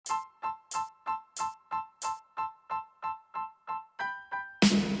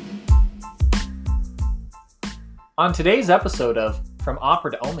On today's episode of From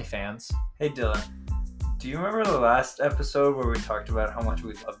Opera to OnlyFans... Hey Dylan, do you remember the last episode where we talked about how much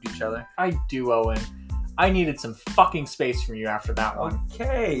we loved each other? I do, Owen. I needed some fucking space from you after that one.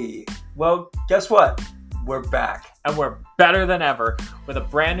 Okay. Well, guess what? We're back. And we're better than ever with a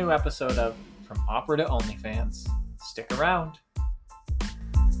brand new episode of From Opera to OnlyFans. Stick around.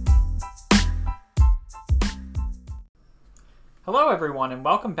 Hello everyone and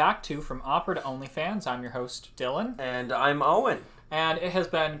welcome back to From Opera to OnlyFans. I'm your host, Dylan. And I'm Owen. And it has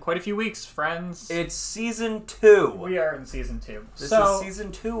been quite a few weeks, friends. It's season 2. We are in season 2. This is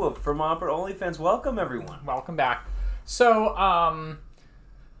season 2 of From Opera to OnlyFans. Welcome everyone. Welcome back. So,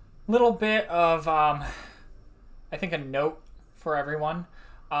 little bit of, I think a note for everyone.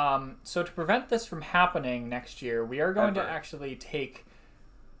 So to prevent this from happening next year, we are going to actually take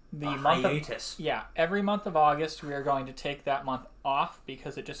the month hiatus. Every month of August we are going to take that month off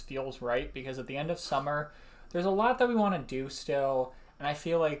because it just feels right, because at the end of summer there's a lot that we want to do still, and I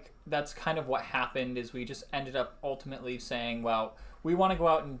feel like that's kind of what happened. Is we just ended up ultimately saying, well, we want to go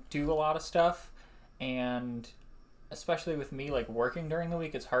out and do a lot of stuff, and especially with me like working during the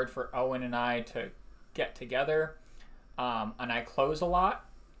week, it's hard for Owen and I to get together, and I close a lot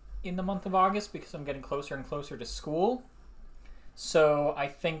in the month of August because I'm getting closer and closer to school. So I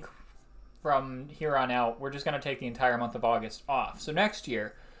think from here on out, we're just going to take the entire month of August off. So next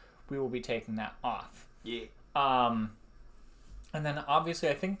year, we will be taking that off. Yeah. And then obviously,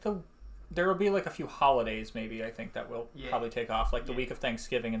 I think there will be like a few holidays maybe, I think, that we'll probably take off. Like the week of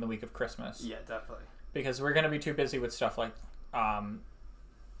Thanksgiving and the week of Christmas. Yeah, definitely. Because we're going to be too busy with stuff like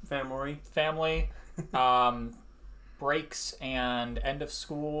family, breaks and end of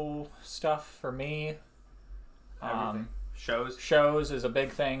school stuff for me. Everything. Shows is a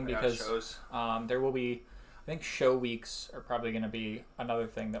big thing because shows. There will be, I think show weeks are probably going to be another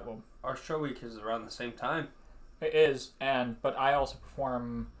thing that will... Our show week is around the same time. It is, but I also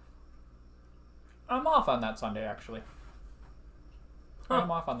perform... I'm off on that Sunday, actually. Huh.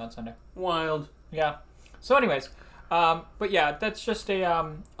 I'm off on that Sunday. Wild. Yeah. So anyways, but yeah, that's just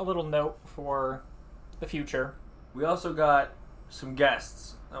a little note for the future. We also got some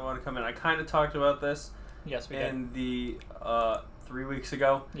guests that want to come in. I kind of talked about this. Yes, we did. In the 3 weeks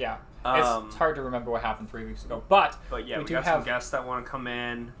ago. Yeah. It's hard to remember what happened 3 weeks ago. But yeah, we got some guests that want to come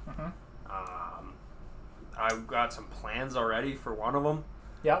in. Mm-hmm. I've got some plans already for one of them.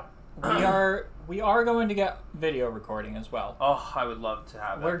 Yep. We are going to get video recording as well. Oh, I would love to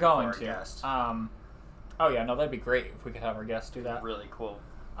have that. We're going to. Guest. Oh yeah, no, that'd be great if we could have our guests do that. Really cool.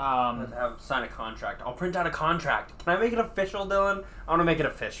 Sign a contract. I'll print out a contract. Can I make it official, Dylan? I want to make it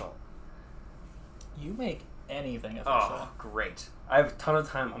official. You make anything official. Oh, great. I have a ton of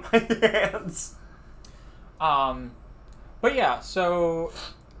time on my hands. But yeah, so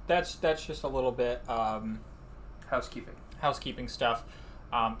that's just a little bit housekeeping stuff.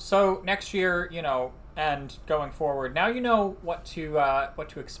 So next year, and going forward, now you know what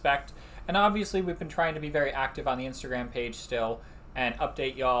to expect. And obviously we've been trying to be very active on the Instagram page still and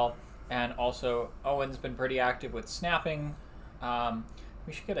update y'all. And also Owen's been pretty active with snapping.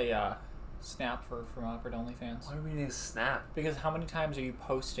 We should get a snap from Opera to OnlyFans. Why do we need a snap? Because how many times are you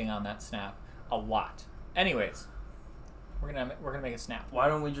posting on that snap? A lot. Anyways, we're gonna make a snap. Why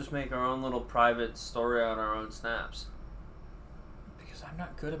don't we just make our own little private story on our own snaps? Because I'm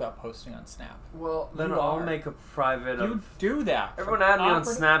not good about posting on Snap. Well, then I'll make a private. You do that. Everyone add me on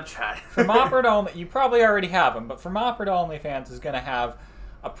Snapchat. From Opera to Only, you probably already have them, but From Opera to OnlyFans is gonna have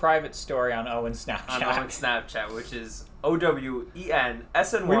a private story on Owen's Snapchat. On Owen's Snapchat, which is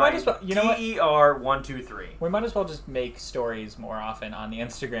OwenSNY we might as well, TER123. We might as well just make stories more often on the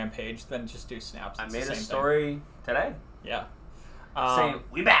Instagram page than just do snaps. I made a story today. Yeah. Saying,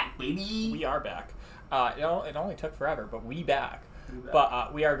 we back, baby. We are back. It only took forever, but we back.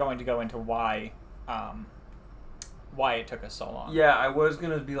 But we are going to go into why it took us so long. Yeah, I was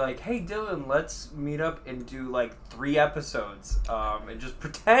going to be like, hey, Dylan, let's meet up and do, 3 episodes and just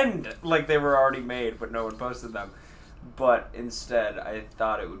pretend like they were already made, but no one posted them. But instead, I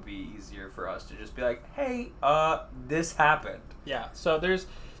thought it would be easier for us to just be like, hey, this happened. Yeah, so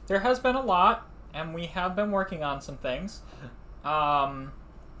there has been a lot, and we have been working on some things.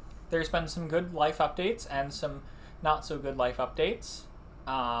 There's been some good life updates and some not so good life updates.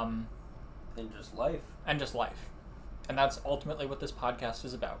 And just life. And that's ultimately what this podcast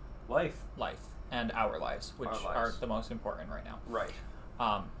is about. Life. And our lives, which are the most important right now. Right.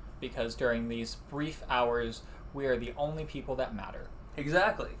 Because during these brief hours, we are the only people that matter.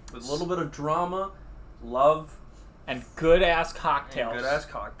 Exactly. With a little bit of drama, love, and good-ass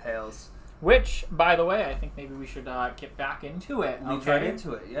cocktails. Which, by the way, I think maybe we should get back into it. Lead right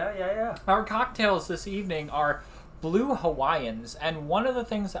into it. Yeah. Our cocktails this evening are Blue Hawaiians. And one of the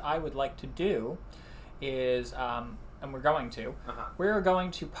things that I would like to do is, and we're going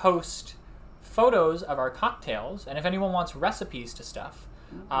to post photos of our cocktails. And if anyone wants recipes to stuff,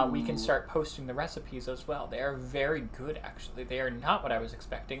 we can start posting the recipes as well. They are very good, actually. They are not what I was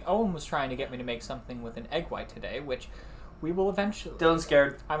expecting. Owen was trying to get me to make something with an egg white today, which we will eventually... Dylan's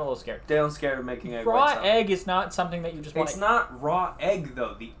scared. I'm a little scared. Dylan's scared of making egg Raw whites. egg is not something that you just want It's not raw egg,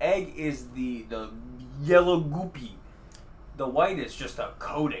 though. The egg is the yellow goopy. The white is just a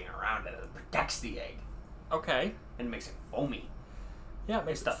coating around it that protects the egg. Okay. And makes it foamy. Yeah, it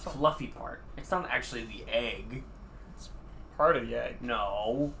makes It's the fluffy part. It's not actually the egg. part of the egg.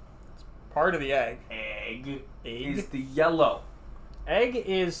 No. Part of the egg. Egg Egg? is the yellow. Egg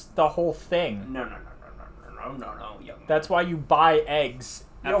is the whole thing. No. Young That's why you buy eggs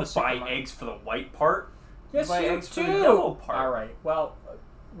You at don't the buy supermarket. eggs for the white part. Yes, buy you eggs do. for the yellow part. All right. Well,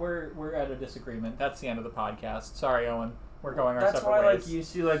 we're at a disagreement. That's the end of the podcast. Sorry, Owen. We're going our That's separate why, ways. like, you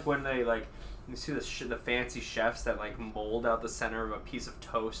see, like, when they, like, you see the fancy chefs that, like, mold out the center of a piece of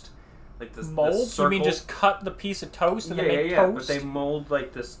toast. Like, this mold? this circle. You mean just cut the piece of toast and then make yeah. toast? But they mold,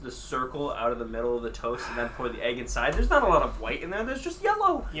 like, this circle out of the middle of the toast and then pour the egg inside. There's not a lot of white in there. There's just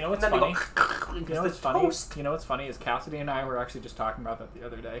yellow. You know what's and then funny? You You know what's funny? You know what's funny is Cassidy and I were actually just talking about that the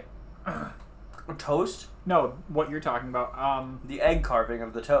other day. Toast? No, what you're talking about. The egg carving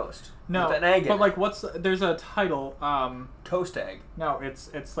of the toast. No, With an egg but in like, there's a title. Toast egg. No,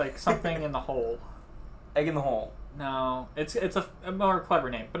 it's like something in the hole. Egg in the hole. No, it's a more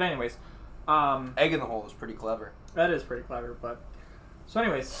clever name. But anyways, Egg in the hole is pretty clever. that is pretty clever. But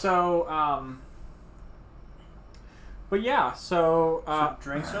yeah. So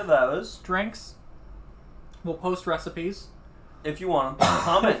drinks are those. Drinks. We'll post recipes If you want them,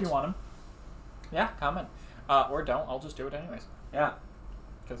 comment. if you want them. Yeah, comment. Or don't. I'll just do it anyways. Yeah,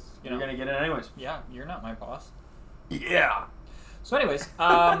 Because you're gonna get it anyways. Yeah, you're not my boss. Yeah. So anyways,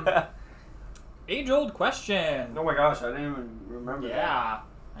 age-old question. Oh my gosh, I didn't even remember that. Yeah,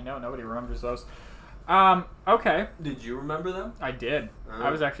 I know nobody remembers those. Okay, Did you remember them? I did. Oh. I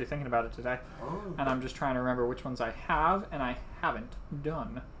was actually thinking about it today, Oh. and I'm just trying to remember which ones I have and I haven't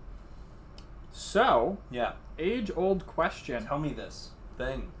done. So, Yeah. age-old question. Tell me this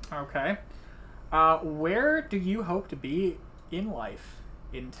thing. Okay. Where do you hope to be in life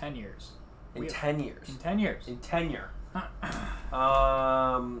in 10 years? In 10 years. In 10 years. In tenure.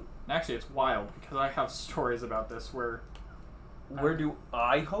 Actually, it's wild because I have stories about this where... Where do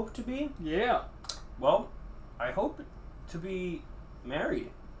I hope to be? Yeah. Well, I hope to be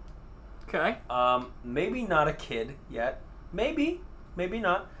married. Okay. Maybe not a kid yet. Maybe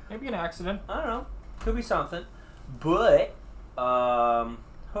not. Maybe an accident. I don't know. Could be something. But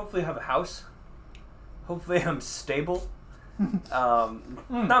hopefully have a house. Hopefully I'm stable. Not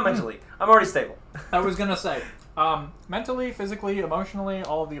mentally. I'm already stable. I was going to say, mentally, physically, emotionally,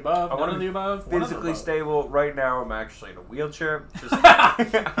 all of the above, none of the above. one of the Physically above. stable. Right now I'm actually in a wheelchair. Just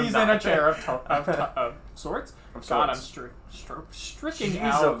He's in a chair of sorts. Of God, I'm sorts. stricken Jeez,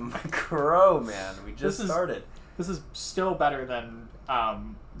 out. a crow, man. We just This is- started. This is still better than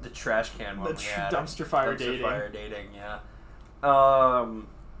The trash can one the we had. dumpster fire dating. Fire dating, yeah.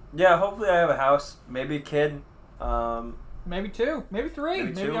 Yeah, hopefully I have a house. Maybe a kid. Maybe 2, maybe 3.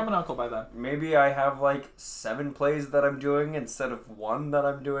 Maybe Maybe 2. I'm an uncle by then. Maybe I have like 7 plays that I'm doing instead of 1 that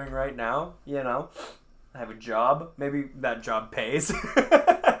I'm doing right now. You know, I have a job. Maybe that job pays.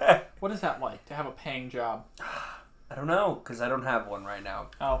 What is that like to have a paying job? I don't know, because I don't have one right now.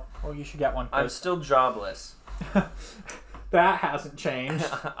 Oh, well, you should get one. I'm still jobless. That hasn't changed.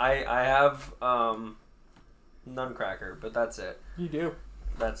 I have Nutcracker, but that's it. You do.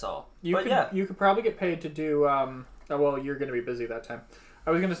 That's all. You but could, yeah, you could probably get paid to do. Oh, well, you're going to be busy that time.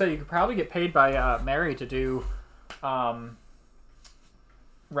 I was going to say you could probably get paid by Mary to do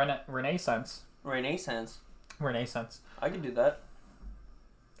Renaissance. Renaissance. Renaissance. I could do that.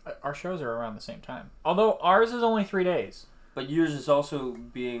 Our shows are around the same time. Although ours is only 3 days. But yours is also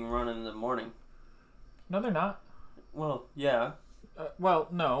being run in the morning. No, they're not. Well, yeah. Well,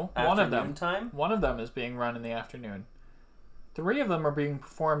 no. One of Afternoon them. time? One of them is being run in the afternoon. 3 of them are being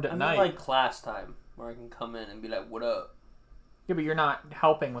performed at I mean, night. like class time, where I can come in and be like, "What up?" Yeah, but you're not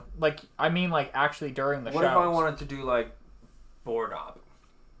helping with I mean like actually during the What shows. if I wanted to do like board op?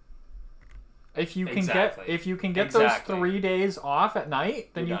 If you can Exactly. get Exactly. those 3 days off at night,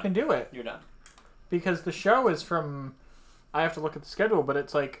 then You're you done. can do it. You're done. Because the show is from, I have to look at the schedule, but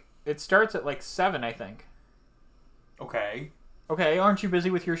it's like it starts at like 7, I think. Okay. Okay, aren't you busy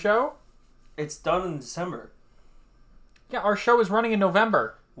with your show? It's done in December. Yeah, our show is running in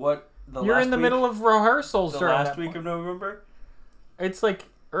November. What? You're in the middle of rehearsals the during last that week point. of November. It's like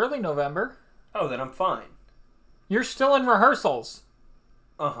early November. Oh, then I'm fine. You're still in rehearsals.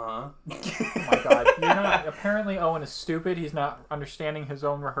 Uh-huh. Oh my god. You're not... Apparently Owen is stupid. He's not understanding his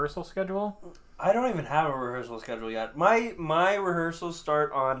own rehearsal schedule. I don't even have a rehearsal schedule yet. My rehearsals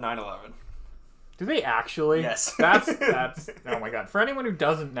start on 9/11. Do they actually? Yes. That's oh my god. For anyone who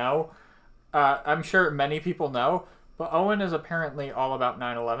doesn't know, I'm sure many people know, but Owen is apparently all about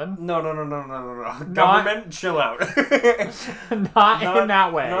 9/11. No. Government, chill out. not in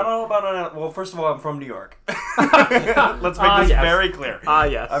that way. Not all about 9/11. Well, first of all, I'm from New York. Let's make this very clear.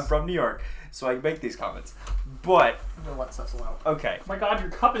 Yes. I'm from New York, so I can make these comments. But I'm gonna let Cecil out. okay. Oh my god, your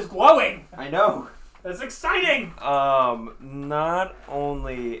cup is glowing! I know. That's exciting! Not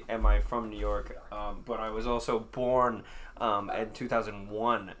only am I from New York, but I was also born in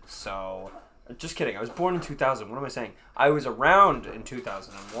 2001. So, just kidding. I was born in 2000. What am I saying? I was around in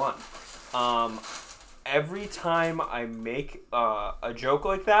 2001. Every time I make a joke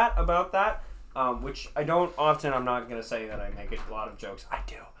like that about that, which I don't often. I'm not gonna say that I make a lot of jokes. I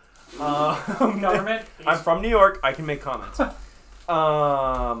do. Government. I'm from New York. I can make comments.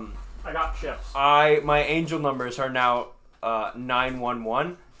 I got chips. My angel numbers are now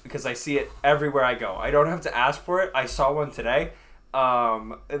 911 because I see it everywhere I go. I don't have to ask for it. I saw one today.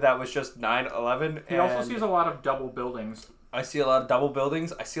 That was just 911. He also sees a lot of double buildings. I see a lot of double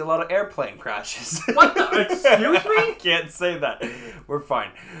buildings. I see a lot of airplane crashes. What the? Excuse me? I can't say that. We're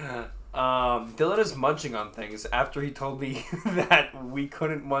fine. Dylan is munching on things after he told me that we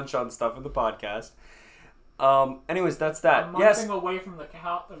couldn't munch on stuff in the podcast. Anyways, that's that. I'm munching away from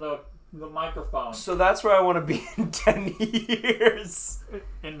the microphone. So that's where I want to be in 10 years.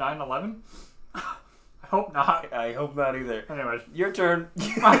 In 9/11? I hope not. I hope not either. Anyways. Your turn.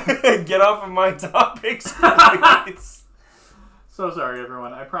 Get off of my topics, please. So sorry,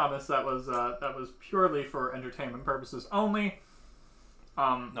 everyone. I promise that was purely for entertainment purposes only.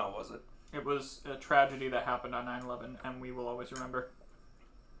 No, it wasn't. It was a tragedy that happened on 9/11, and we will always remember.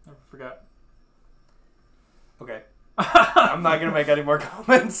 Never forget. Okay. I'm not gonna make any more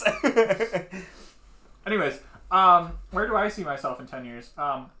comments. Anyways, where do I see myself in 10 years?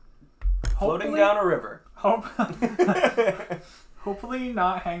 Floating down a river. Hopefully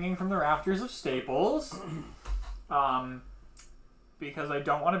not hanging from the rafters of Staples. Because I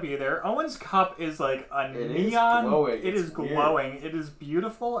don't want to be there. Owen's cup is like a neon. It is glowing. It is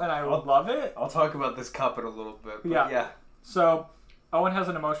beautiful, and I love it. I'll talk about this cup in a little bit. But yeah. So, Owen has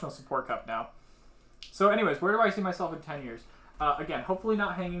an emotional support cup now. So, anyways, where do I see myself in 10 years? Again, hopefully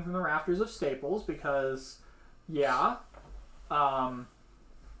not hanging from the rafters of Staples because,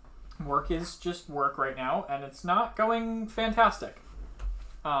 work is just work right now, and it's not going fantastic.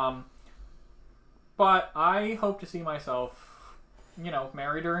 But I hope to see myself,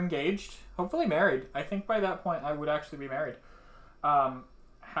 married or engaged. Hopefully married. I think by that point I would actually be married.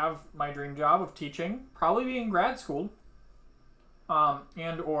 Have my dream job of teaching, probably be in grad school,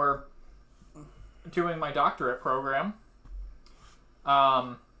 and or doing my doctorate program,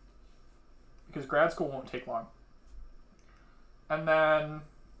 because grad school won't take long. And then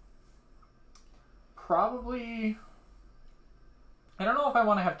probably, I don't know if I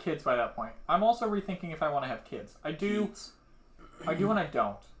want to have kids by that point. I'm also rethinking if I want to have kids. I do and I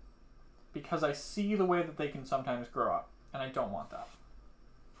don't. Because I see the way that they can sometimes grow up. And I don't want that.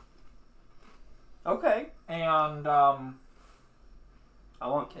 Okay. And, I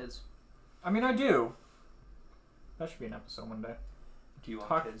want kids. I mean, I do. That should be an episode one day. Do you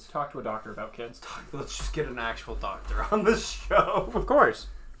want kids? Talk to a doctor about kids. Let's just get an actual doctor on this show. Of course.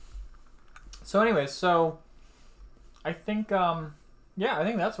 So anyways, I think, I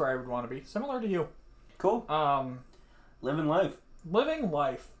think that's where I would want to be. Similar to you. Cool. Living life. Living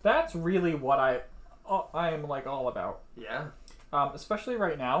life. That's really what I am like all about. Yeah. Especially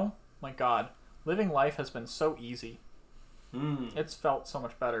right now. My God, living life has been so easy. It's felt so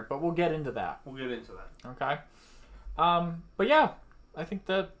much better, but we'll get into that. Okay. But yeah, I think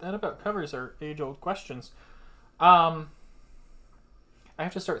that about covers our age-old questions. I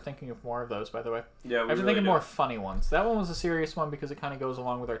have to start thinking of more of those, by the way. Yeah, I have to think of more funny ones. That one was a serious one because it kind of goes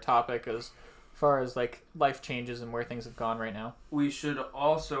along with our topic as far as like life changes and where things have gone right now. We should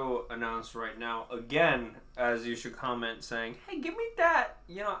also announce right now, again, as you should comment saying, hey, give me that.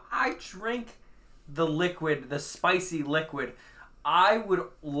 I drink the liquid, the spicy liquid. I would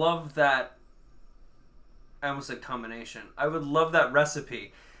love that. I almost said combination. I would love that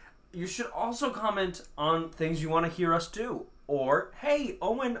recipe. You should also comment on things you want to hear us do. Or, hey,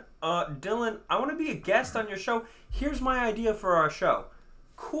 Owen, Dylan, I want to be a guest on your show. Here's my idea for our show.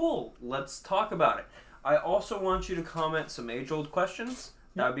 Cool. Let's talk about it. I also want you to comment some age-old questions.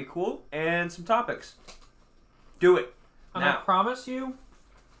 That would be cool. And some topics. Do it. And now. I promise you,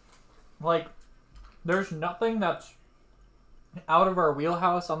 There's nothing that's out of our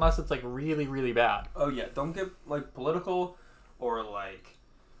wheelhouse unless it's like really, really bad. Oh yeah, don't get like political or like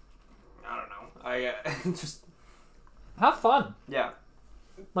I don't know. I just Have fun. yeah.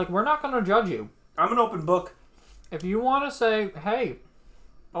 Like, we're not gonna judge you. I'm an open book. If you want to say, hey,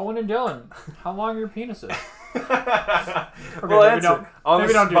 Owen and Dylan, how long are your penises? Well, maybe answer don't- on maybe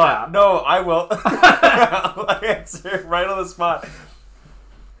the don't do spot. that. No, I will. I'll answer right on the spot.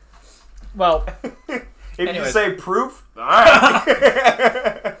 Well, If anyways. you say proof, all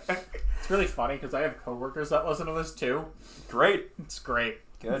right. it's really funny because I have coworkers that listen to this too. Great. It's great.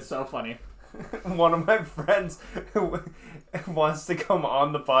 Good. It's so funny. One of my friends who wants to come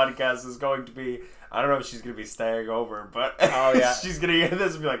on the podcast is going to be, I don't know if she's going to be staying over, but Oh, yeah. she's going to hear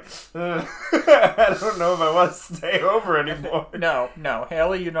this and be like, I don't know if I want to stay over anymore. No,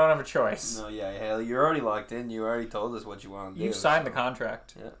 Haley, you don't have a choice. No, yeah, Haley, you're already locked in. You already told us what you want to do. You've signed the so-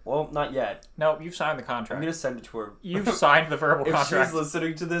 contract. Yeah. Well, not yet. No, you've signed the I'm contract. going to send it to her. You've signed the verbal If contract. she's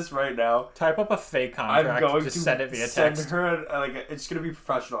listening to this right now, Type up a fake I'm contract. going Just to send it via send text. her it's gonna be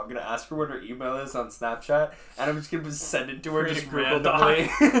professional. I'm gonna ask her what her email is on Snapchat, and I'm just gonna send it to her Create a just Google randomly.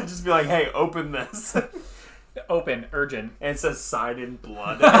 Just be like, "Hey, open this," and Open, urgent. it says "sign in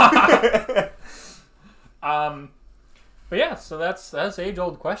blood." But yeah, so that's age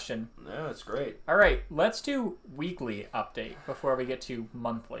old question. No, it's great. All right, let's do weekly update before we get to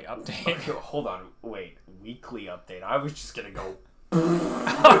monthly update. Okay, hold on, wait. Weekly update. I was just gonna go.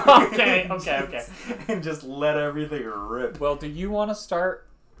 okay. And just let everything rip. Well, do you want to start?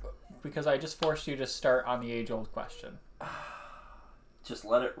 Because I just forced you to start on the age old question. Just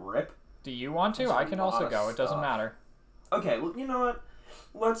let it rip. Do you want to? There's I a can lot also of go. It doesn't stuff. matter. Okay, well, you know what?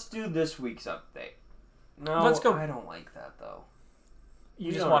 Let's do this week's update. No, Let's go. I don't like that though. You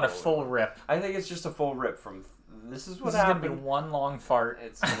We just don't want a know. full rip. I think it's just a full rip from. This is what This is happened. gonna be one long fart.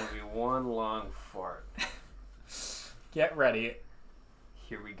 It's gonna be one long fart. Get ready.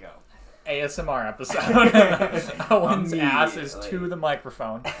 Here we go. ASMR episode. Owen's ass is to the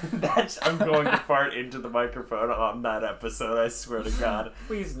microphone. I'm going to fart into the microphone on that episode, I swear to God.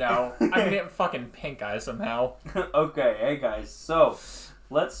 Please no. I'm gonna get fucking pink eye somehow. Okay, hey guys, so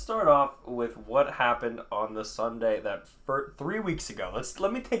let's start off with what happened on the Sunday that 3 weeks ago.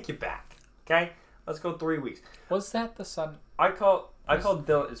 Let me take you back, okay? Let's go 3 weeks. Was that the sun? I called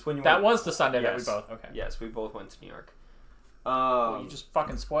Dylan. It's when you That went, was the Sunday that we Yes. both. Okay. Yes, we both went to New York. Well, you just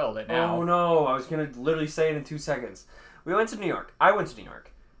fucking spoiled it now. Oh no, I was gonna literally say it in 2 seconds. We went to New York. I went to New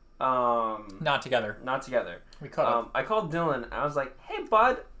York. Not together. Not together. We could have. I called Dylan. I was like, "Hey,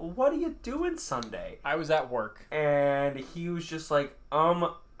 bud, what are you doing Sunday?" I was at work. And he was just like,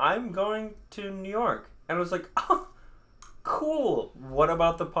 I'm going to New York." And I was like, "Oh, cool. What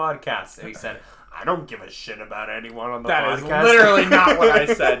about the podcast?" And he said, "I don't give a shit about anyone on the That is podcast." literally not what I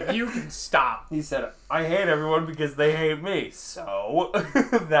said. You can stop. He said, "I hate everyone because they hate me. So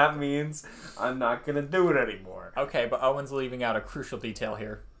that means I'm not gonna do it anymore." Okay, but Owen's leaving out a crucial detail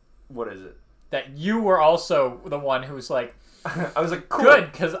here. What is it? That you were also the one who's like, I was like, cool.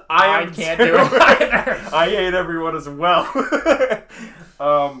 good, because I am can't too. do it either. I hate everyone as well.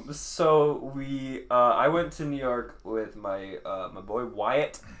 So I went to New York with my boy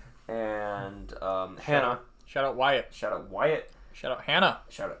Wyatt and Hannah. Shout out Wyatt. Shout out Wyatt. Shout out Hannah.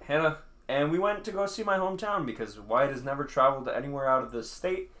 Shout out Hannah. And we went to go see my hometown because Wyatt has never traveled anywhere out of the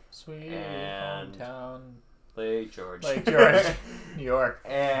state. Sweet And- hometown. Lake George. Lake George, New York.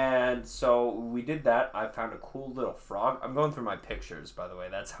 And so we did that. I found a cool little frog. I'm going through my pictures, by the way.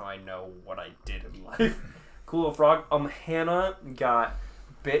 That's how I know what I did in life. Cool little frog. Hannah got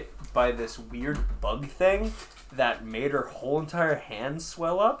bit by this weird bug thing that made her whole entire hand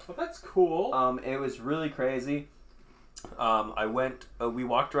swell up. Well, that's cool. It was really crazy. We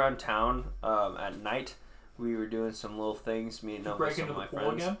walked around town at night. We were doing some little things, meeting up with Break some into of the my pool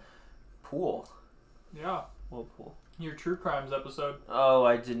friends. again? Pool? Yeah. What pool? Your True Crimes episode. Oh,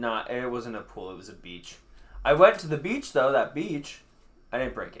 I did not. It wasn't a pool. It was a beach. I went to the beach, though, that beach. I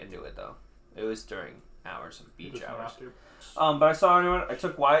didn't break into it, though. It was during hours of beach hours. But I saw anyone. I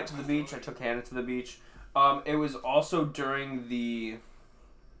took Wyatt to the beach. I took Hannah to the beach. It was also during the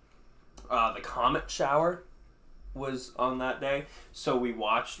comet shower was on that day. So we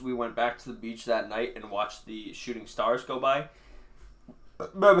went back to the beach that night and watched the shooting stars go by,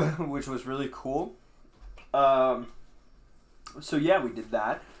 which was really cool. So yeah, we did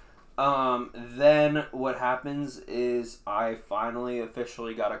that. Then what happens is I finally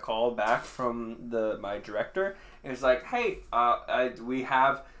officially got a call back from my director. It was like, "Hey, we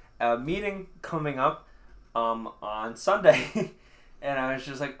have a meeting coming up on Sunday." And I was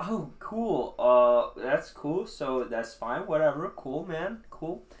just like, "Oh, cool. That's cool. So that's fine. Whatever. Cool, man.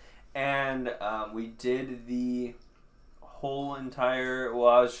 Cool." And we did the whole entire... Well,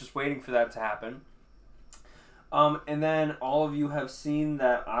 I was just waiting for that to happen. And then all of you have seen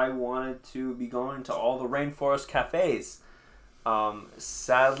that I wanted to be going to all the rainforest cafes.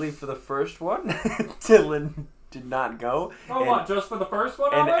 Sadly, for the first one, Dylan did not go. Oh, what? Just for the first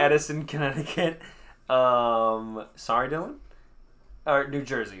one? In Edison, Connecticut. Sorry, Dylan? Or New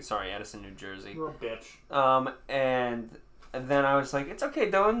Jersey. Sorry, Edison, New Jersey. You're a bitch. And then I was like, it's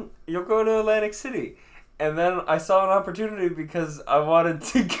okay, Dylan. You'll go to Atlantic City. And then I saw an opportunity because I wanted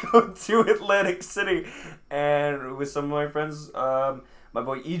to go to Atlantic City. And with some of my friends, my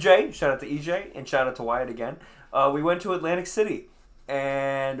boy EJ, shout out to EJ, and shout out to Wyatt again. We went to Atlantic City.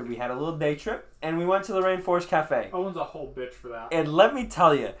 And we had a little day trip. And we went to the Rainforest Cafe. Owen's a whole bitch for that. And let me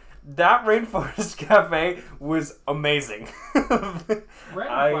tell you, that Rainforest Cafe was amazing. Random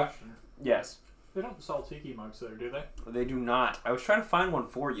question. Yes. They don't sell tiki mugs there, do they? They do not. I was trying to find one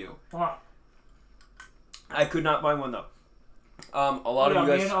for you. Oh. I could not find one though. A lot of you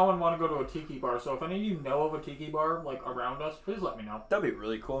guys. Me and Owen want to go to a tiki bar, so if any of you know of a tiki bar like around us, please let me know. That'd be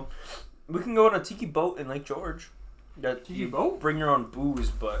really cool. We can go on a tiki boat in Lake George. Tiki boat? Bring your own booze,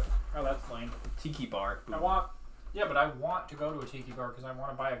 but oh, that's lame. Tiki bar. I want to go to a tiki bar because I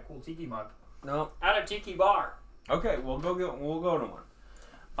want to buy a cool tiki mug. No. At a tiki bar. Okay, we'll go to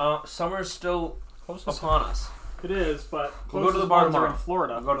one. Summer's still close upon us. It is, but we'll go to the bar tomorrow. In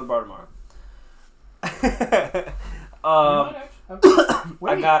Florida. We'll go to the bar tomorrow.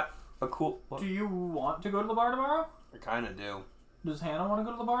 Wait, I got a cool... What? Do you want to go to the bar tomorrow? I kind of do. Does Hannah want to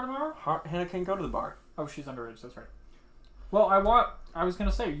go to the bar tomorrow? Hannah can't go to the bar. Oh, she's underage, that's right. Well, I was going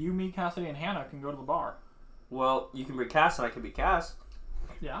to say, you, me, Cassidy, and Hannah can go to the bar. Well, you can be Cass and I can be Cass.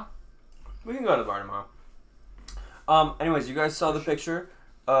 Yeah. We can go to the bar tomorrow. Anyways, you guys saw the picture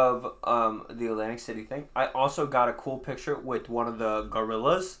of the Atlantic City thing. I also got a cool picture with one of the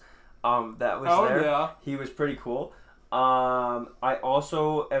gorillas that was there. Yeah. He was pretty cool. I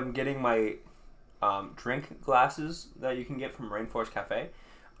also am getting my drink glasses that you can get from Rainforest Cafe.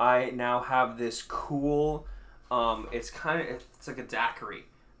 I now have this cool, it's like a daiquiri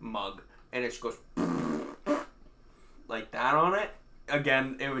mug, and it just goes like that on it.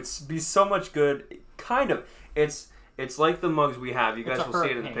 Again, it would be so much good. Kind of. It's like the mugs we have. You guys will see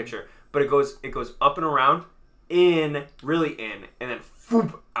it in the picture. But it goes up and around, really in, and then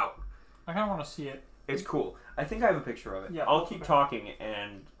foop out. I kind of want to see it. It's cool. I think I have a picture of it. Yeah, I'll keep talking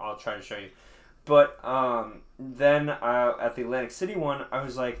and I'll try to show you. But then at the Atlantic City one, I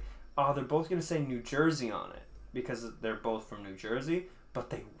was like, oh, they're both going to say New Jersey on it because they're both from New Jersey, but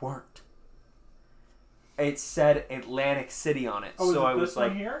they weren't. It said Atlantic City on it. Oh, so I was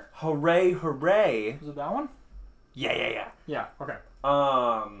like, here? Hooray, hooray. Is it that one? Yeah. Yeah, okay.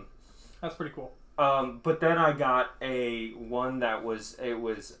 That's pretty cool. But then I got one that was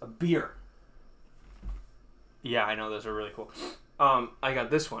a beer. Yeah, I know those are really cool. I got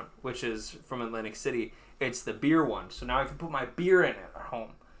this one, which is from Atlantic City. It's the beer one. So now I can put my beer in it at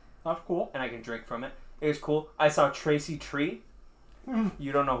home. That's cool. And I can drink from it. It was cool. I saw Tracy Tree.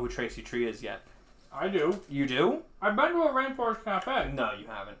 You don't know who Tracy Tree is yet. I do. You do? I've been to a Rainforest Cafe. No, you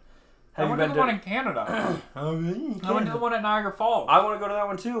haven't. I went to the one in Canada. Oh, really? I went to the one at Niagara Falls. I want to go to that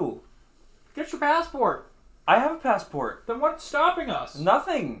one too. Get your passport. I have a passport. Then what's stopping us?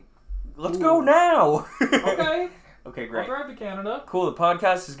 Nothing. Let's go now. Okay. Okay, great. I'll drive to Canada. Cool, the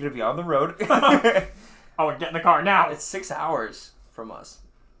podcast is going to be on the road. Oh, and get in the car now. It's 6 hours from us.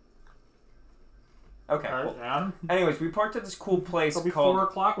 Okay, cool. Yeah. Anyways, we parked at this cool place It'll be called... 4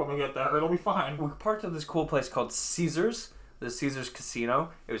 o'clock when we get there. It'll be fine. We parked at this cool place called Caesars. The Caesars Casino.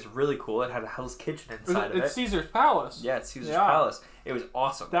 It was really cool. It had a Hell's Kitchen inside of it. It's Caesar's Palace. Yeah, it's Caesar's Palace. It was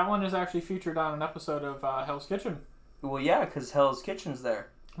awesome. That one is actually featured on an episode of Hell's Kitchen. Well, yeah, because Hell's Kitchen's there.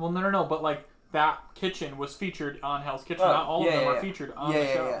 Well, no, but like that kitchen was featured on Hell's Kitchen. Not all of them are featured on the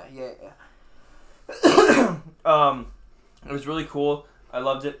show. Yeah. It was really cool. I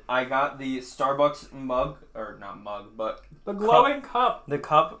loved it. I got the Starbucks mug, or not mug, but the glowing cup. The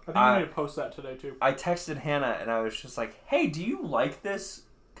cup. I think I need to post that today too. I texted Hannah and I was just like, "Hey, do you like this?"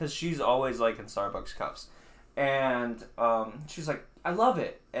 Because she's always liking Starbucks cups, and she's like, "I love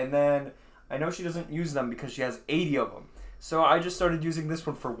it." And then I know she doesn't use them because she has 80 of them. So I just started using this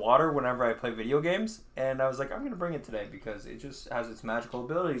one for water whenever I play video games, and I was like, I'm gonna bring it today because it just has its magical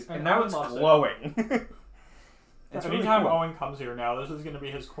abilities, and now it's glowing. It's anytime really cool. Owen comes here now, this is gonna be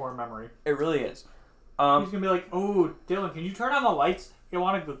his core memory. It really is. He's gonna be like, "Oh, Dylan, can you turn on the lights? You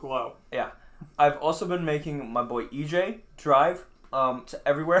want it to glow." Yeah, I've also been making my boy EJ drive to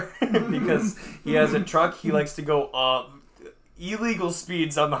everywhere because he has a truck. He likes to go illegal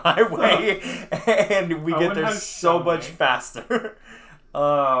speeds on the highway, and we get there so much faster.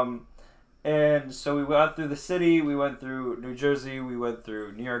 And so we went through the city, we went through New Jersey, we went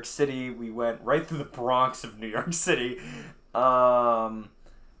through New York City, we went right through the Bronx of New York City. And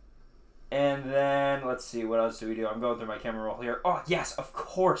then, let's see, what else do we do? I'm going through my camera roll here. Oh, yes, of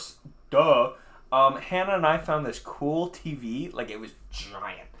course. Duh. Hannah and I found this cool TV. Like, it was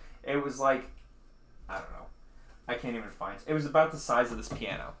giant. It was like, I don't know. I can't even find it. It was about the size of this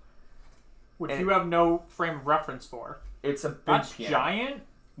piano. Which you have no frame of reference for. It's a big That's piano. giant?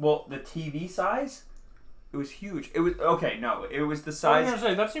 Well, the TV size, it was huge. It was it was the I size. was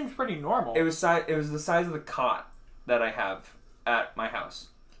gonna say that seems pretty normal. It was the size of the cot that I have at my house.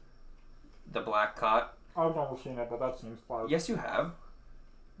 The black cot. I've never seen it, but that seems large. Yes, you have.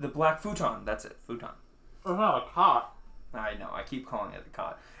 The black futon. That's it. Futon. It's not a cot. I know. I keep calling it the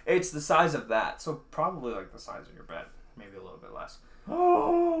cot. It's the size of that. So probably like the size of your bed. Maybe a little bit less.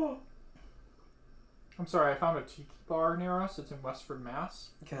 Oh. I'm sorry, I found a tiki bar near us. It's in Westford,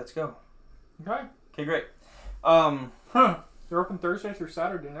 Mass. Okay, let's go. Okay. Okay, great. They're open Thursday through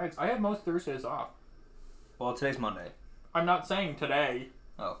Saturday nights. I have most Thursdays off. Well, today's Monday. I'm not saying today.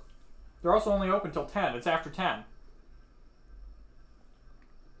 Oh. They're also only open till 10. It's after 10.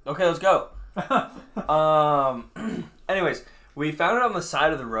 Okay, let's go. Anyways, we found it on the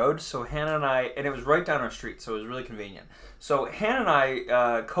side of the road, so Hannah and I, and it was right down our street, so it was really convenient. So Hannah and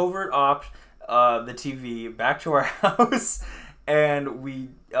I covert opt the TV back to our house, and we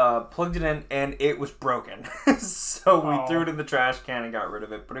plugged it in, and it was broken. So we threw it in the trash can and got rid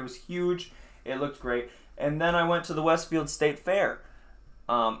of it, but it was huge. It looked great. And then I went to the Westfield State Fair.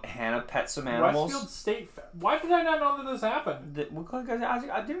 Hannah pet some animals. Westfield State Fair. Why did I not know that this happened?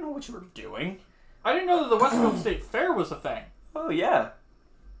 I didn't know what you were doing. I didn't know that the Westfield State Fair was a thing. Oh yeah.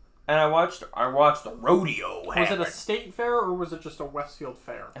 And I watched the rodeo. Was it a state fair or was it just a Westfield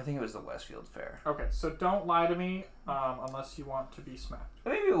fair? I think it was the Westfield Fair. Okay, so don't lie to me unless you want to be smacked.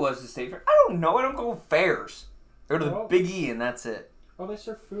 Maybe it was the state fair. I don't know. I don't go to fairs. I go to the Big E and that's it. Oh, they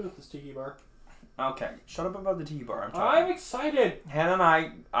serve food at this tiki bar. Okay, shut up about the tiki bar. I'm excited. Hannah and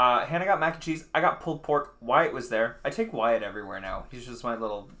I, Hannah got mac and cheese. I got pulled pork. Wyatt was there. I take Wyatt everywhere now. He's just my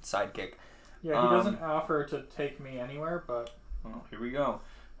little sidekick. Yeah, he doesn't offer to take me anywhere, but... Oh, here we go.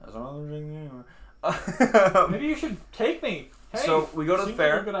 That's another thing anywhere. Maybe you should take me. Hey, so we go to the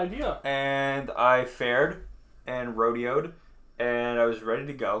fair. Like a good idea. And I faired and rodeoed, and I was ready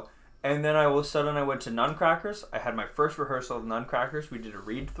to go. And then all of a sudden I went to Nutcrackers. I had my first rehearsal of Nutcrackers. We did a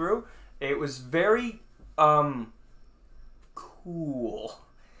read through. It was very cool.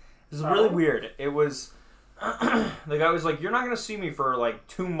 It was really weird. It was the guy was like, "You're not gonna see me for like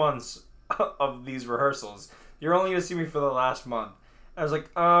 2 months of these rehearsals. You're only gonna see me for the last month." I was like,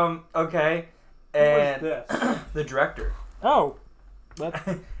 okay. And who was this? The director. Oh.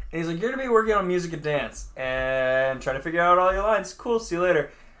 And he's like, "You're gonna be working on music and dance and trying to figure out all your lines. Cool, see you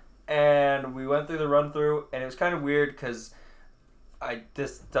later." And we went through the run through, and it was kind of weird because I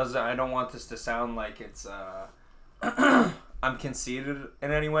don't want this to sound like it's I'm conceited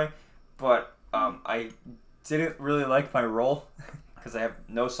in any way, but I didn't really like my role because I have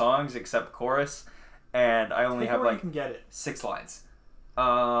no songs except chorus, and I only have like 6 lines.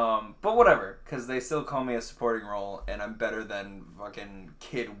 But whatever, because they still call me a supporting role, and I'm better than fucking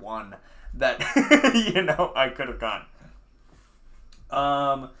Kid 1 that I could have gone.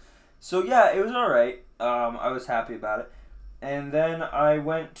 So yeah, it was all right. I was happy about it. And then I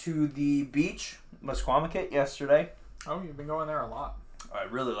went to the beach, Musquamaket, yesterday. Oh, you've been going there a lot. I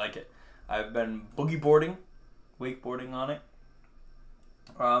really like it. I've been boogie boarding, wakeboarding on it.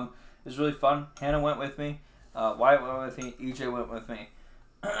 It was really fun. Hannah went with me. Wyatt went with me. EJ went with me.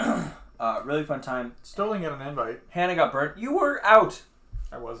 Really fun time. Still didn't get an invite. Hannah got burnt. You were out.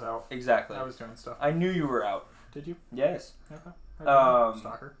 I was out. Exactly. I was doing stuff. I knew you were out. Did you? Yes. Okay.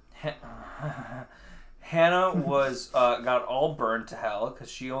 Stalker. Hannah was got all burned to hell because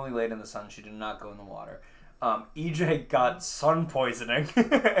she only laid in the sun. She did not go in the water. EJ got sun poisoning,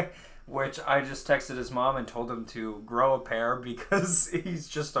 which I just texted his mom and told him to grow a pair because he's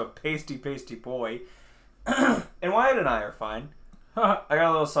just a pasty boy. And Wyatt and I are fine. I got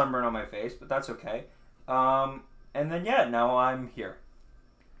a little sunburn on my face, but that's okay. And then now I'm here.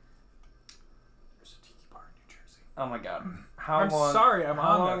 There's a tiki bar in New Jersey. Oh my god. I'm sorry, I'm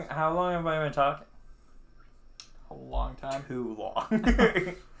on this. How long have I been talking? A long time. Too long.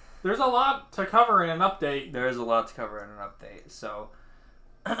 There's a lot to cover in an update. There is a lot to cover in an update. So,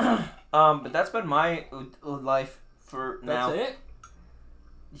 but that's been my life for now. That's it?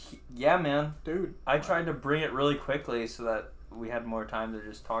 Yeah, man. Dude. I tried to bring it really quickly so that we had more time to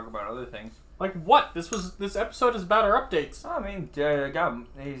just talk about other things. Like what? This episode is about our updates. I mean,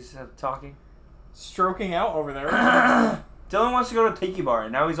 he's talking. Stroking out over there. Dylan wants to go to a tiki bar,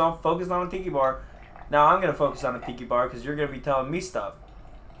 and now he's all focused on a tiki bar. Now I'm going to focus on a tiki bar because you're going to be telling me stuff.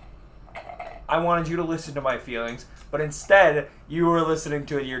 I wanted you to listen to my feelings, but instead, you were listening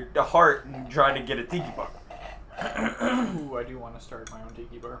to your heart and trying to get a tiki bar. Ooh, I do want to start my own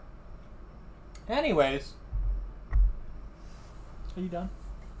tiki bar. Anyways. Are you done?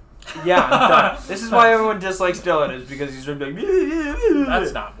 Yeah, I'm done. This is why everyone dislikes Dylan, is because he's like...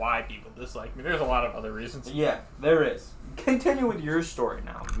 That's not why people dislike me. There's a lot of other reasons. Yeah, there is. Continue with your story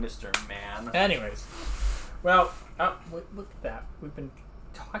now, Mr. Man. Anyways. Well, look at that. We've been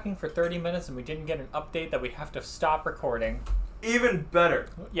talking for 30 minutes and we didn't get an update that we have to stop recording. Even better.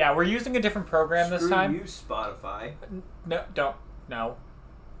 Yeah, we're using a different program this time. You, Spotify. No, don't. No.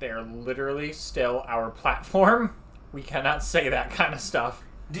 They're literally still our platform. We cannot say that kind of stuff.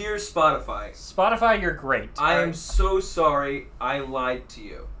 Dear Spotify. Spotify, you're great. I am so sorry I lied to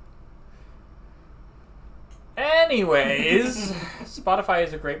you. Anyways, Spotify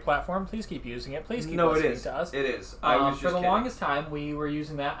is a great platform. Please keep using it. Please keep listening to us. It is. I was just for the kidding. longest time, we were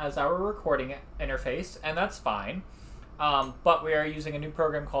using that as our recording interface, and that's fine. But we are using a new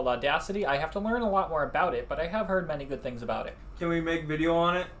program called Audacity. I have to learn a lot more about it, but I have heard many good things about it. Can we make video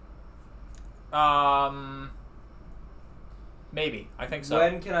on it? Maybe. I think so.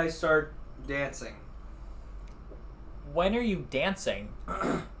 When can I start dancing? When are you dancing?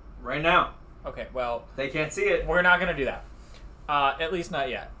 Right now. Okay, well... They can't see it. We're not going to do that. At least not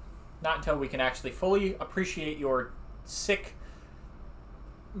yet. Not until we can actually fully appreciate your sick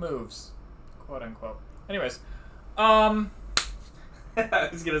moves. Quote unquote. Anyways. I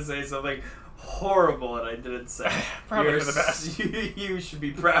was going to say something horrible and I didn't say. Probably for the best. You should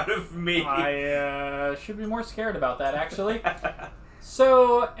be proud of me. I should be more scared about that, actually.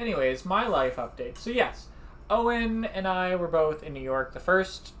 So, anyways, my life update. So, yes, Owen and I were both in New York the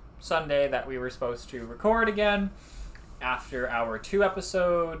first Sunday that we were supposed to record again after our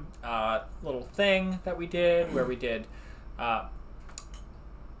 2-episode little thing that we did where we did, what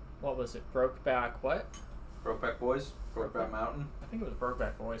was it? Brokeback what? Brokeback Boys? Brokeback Mountain? I think it was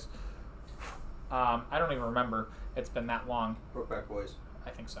Brokeback Boys. I don't even remember. It's been that long. Brokeback Boys.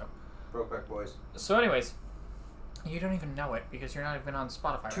 I think so. Brokeback Boys. So anyways, you don't even know it because you're not even on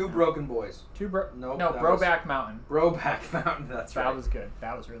Spotify. Two right Broken Boys. No, Brokeback Mountain. Brokeback Mountain, that's right. That was good.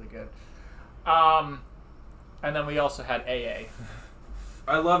 That was really good. And then we also had AA.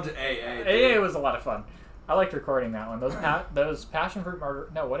 I loved AA. AA was a lot of fun. I liked recording that one. Those passion fruit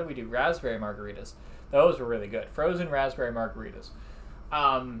what did we do? Raspberry margaritas. Those were really good. Frozen raspberry margaritas.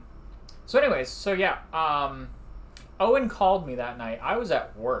 So anyways, Owen called me that night. I was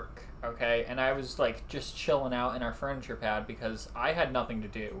at work, okay, and I was like just chilling out in our furniture pad because I had nothing to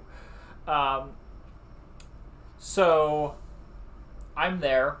do. So I'm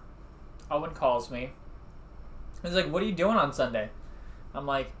there. Owen calls me. He's like, "What are you doing on Sunday?" I'm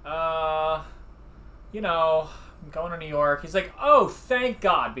like, I'm going to New York." He's like, "Oh, thank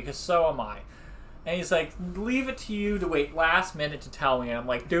God, because so am I." And he's like, "Leave it to you to wait last minute to tell me." And I'm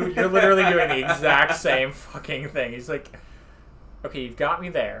like, "Dude, you're literally doing the exact same fucking thing." He's like, "Okay, you've got me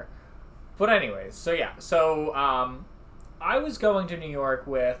there." But anyways, so I was going to New York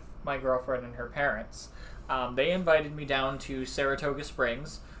with my girlfriend and her parents. They invited me down to Saratoga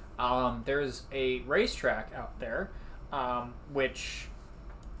Springs. There's a racetrack out there, which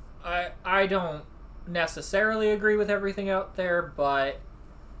I don't necessarily agree with everything out there, but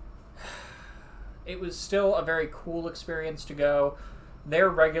it was still a very cool experience to go. There are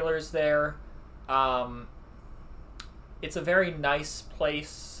regulars there. It's a very nice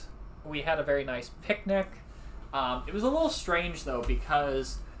place. We had a very nice picnic. It was a little strange, though,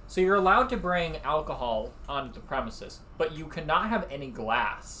 because... So you're allowed to bring alcohol onto the premises, but you cannot have any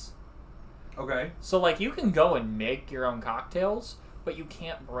glass. Okay. So, like, you can go and make your own cocktails, but you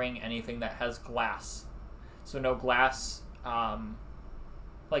can't bring anything that has glass. So no glass,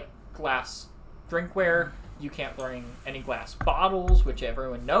 glass drinkware. You can't bring any glass bottles, which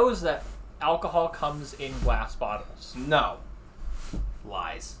everyone knows that alcohol comes in glass bottles. No.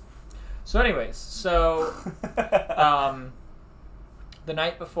 Lies. So anyways, the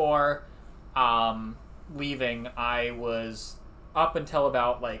night before leaving, I was up until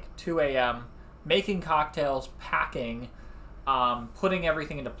about 2 a.m. making cocktails, packing, putting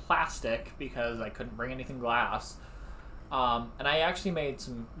everything into plastic because I couldn't bring anything glass. And I actually made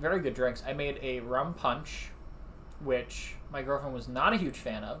some very good drinks. I made a rum punch, which my girlfriend was not a huge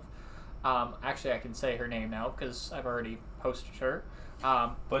fan of. Actually, I can say her name now because I've already posted her.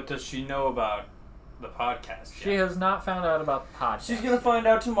 But does she know about the podcast She has not found out about the podcast. She's gonna find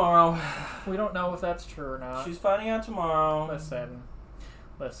out tomorrow. We don't know if that's true or not. She's finding out tomorrow. Listen,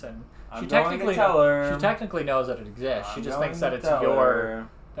 Listen, I'm going to tell her. She technically knows that it exists. She just thinks that it's your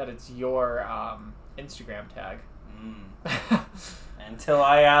Instagram tag. Until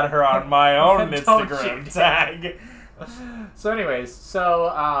I add her on my own Instagram tag. So anyways,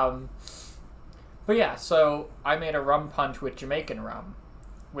 but yeah, so I made a rum punch with Jamaican rum,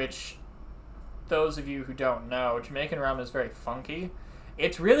 which those of you who don't know, Jamaican rum is very funky.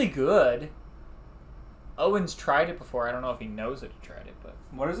 It's really good. Owen's tried it before. I don't know if he knows that he tried it, but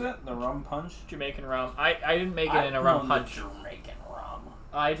What is it? The rum punch? Jamaican rum. I didn't make it in a rum punch. Jamaican rum.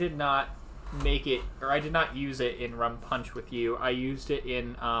 I did not make it, or I did not use it in rum punch with you. I used it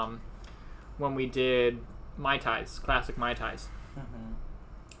in when we did Mai Tais, classic Mai Tais,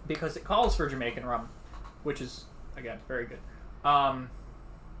 because it calls for Jamaican rum, which is again very good.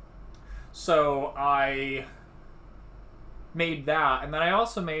 So I made that, and then I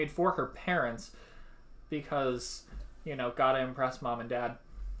also made for her parents, because gotta impress mom and dad.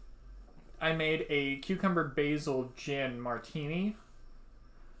 I made a cucumber basil gin martini.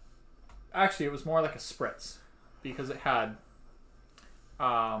 Actually, it was more like a spritz because it had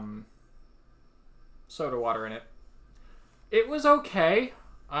soda water in it. It was okay.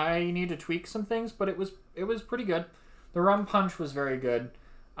 I need to tweak some things, but it was pretty good. The rum punch was very good.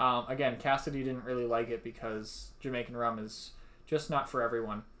 Again, Cassidy didn't really like it because Jamaican rum is just not for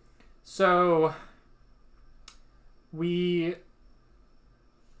everyone. So we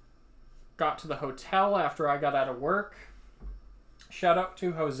got to the hotel after I got out of work. Shout out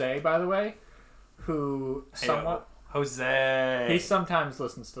to Jose, by the way, who somewhat... Jose. He sometimes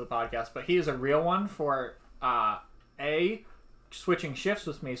listens to the podcast, but he is a real one for, A, switching shifts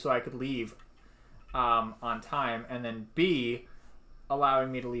with me so I could leave on time, and then B,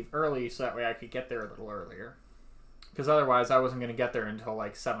 allowing me to leave early so that way I could get there a little earlier. Because otherwise I wasn't going to get there until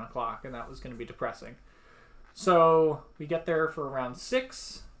like 7 o'clock, and that was going to be depressing. So we get there for around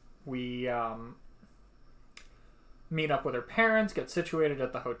 6. We meet up with her parents, get situated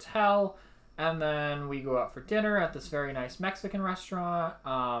at the hotel, and then we go out for dinner at this very nice Mexican restaurant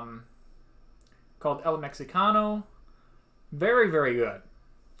called El Mexicano. Very, very good.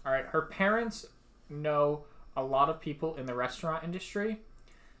 All right, her parents know a lot of people in the restaurant industry,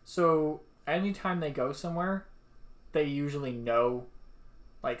 so anytime they go somewhere, they usually know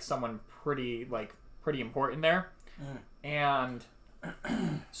like someone pretty important there. And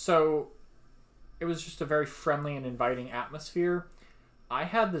so it was just a very friendly and inviting atmosphere. I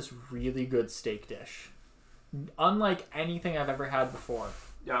had this really good steak dish, unlike anything I've ever had before.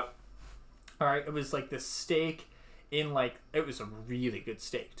 Yeah. All right, it was like this steak in it was a really good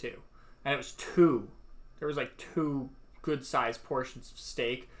steak too, and it was two. There was like 2 good sized portions of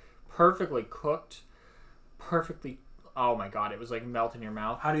steak, perfectly cooked, perfectly. Oh my god, it was like melt in your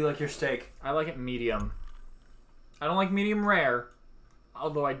mouth. How do you like your steak? I like it medium. I don't like medium rare,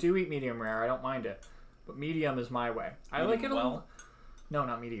 although I do eat medium rare. I don't mind it, but medium is my way. I like it well. No,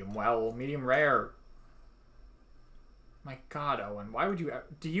 not medium well. Medium rare. My god, Owen, why would you?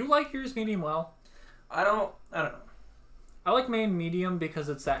 Do you like yours medium well? I don't know. I like mine medium because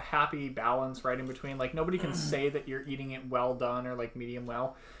it's that happy balance right in between. Like, nobody can say that you're eating it well done or like medium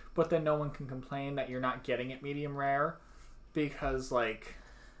well, but then no one can complain that you're not getting it medium rare because like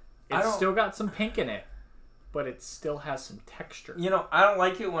it's still got some pink in it, but it still has some texture. I don't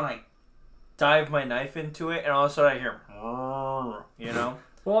like it when I dive my knife into it and all of a sudden I hear,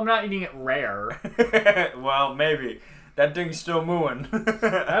 Well, I'm not eating it rare. Well, maybe. That thing's still mooing.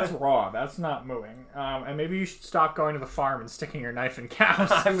 That's raw. That's not mooing. And maybe you should stop going to the farm and sticking your knife in cows.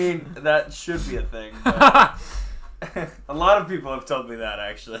 I mean, that should be a thing. But a lot of people have told me that,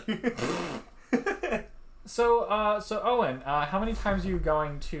 actually. So Owen, how many times are you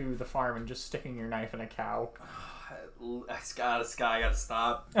going to the farm and just sticking your knife in a cow? I gotta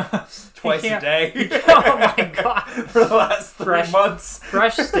stop. Twice a day. Oh my god. For the last 3 months.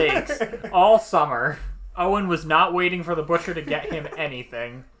 Fresh steaks all summer. Owen was not waiting for the butcher to get him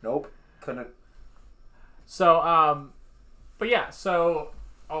anything. Nope. Couldn't. So, but yeah, so,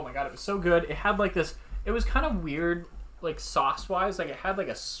 oh my god, it was so good. It had like this, it was kind of weird, like sauce-wise. Like, it had like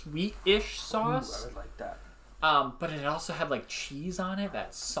a sweet-ish sauce. Ooh, I would like that. But it also had like cheese on it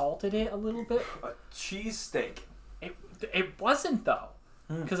that salted it a little bit. A cheese steak. It wasn't though,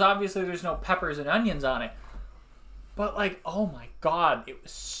 because obviously there's no peppers and onions on it. But like, oh my god, it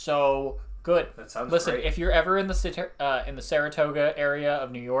was so good. That sounds Listen, great. if you're ever in the Saratoga area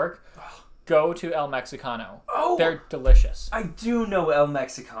of New York, go to El Mexicano. Oh, they're delicious. I do know El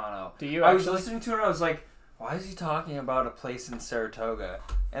Mexicano. Do you? I was listening to it and I was like, why is he talking about a place in Saratoga?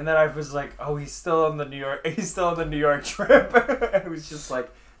 And then I was like, oh, he's still on the New York trip. I was just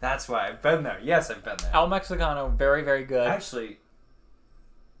like, that's why I've been there. Yes, I've been there. El Mexicano, very, very good. Actually,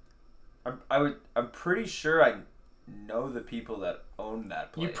 I'm pretty sure I know the people that own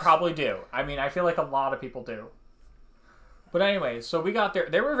that place. You probably do. I mean, I feel like a lot of people do. But anyway, so we got there.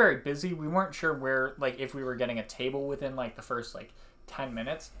 They were very busy. We weren't sure where, like, if we were getting a table within, like, the first, like, 10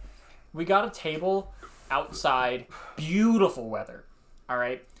 minutes. We got a table outside. Beautiful weather. All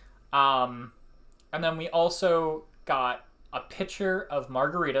right. And then we also got a pitcher of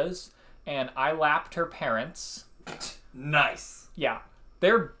margaritas, and I lapped her parents. Nice. Yeah.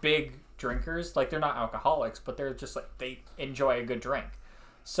 They're big drinkers. Like, they're not alcoholics, but they're just, like, they enjoy a good drink.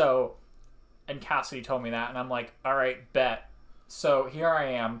 So... And Cassidy told me that, and I'm like, all right, bet. So here I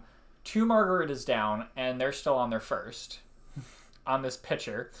am, 2 margaritas down, and they're still on their first on this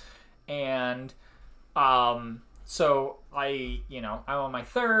pitcher. And so I'm on my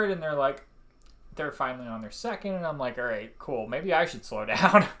third, and they're finally on their second, and I'm like, all right, cool. Maybe I should slow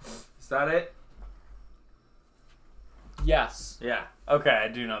down. Is that it? Yes. Yeah. Okay, I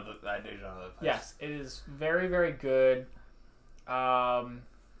do know that place. Yes, it is very, very good.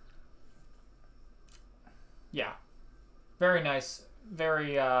 Yeah, very nice,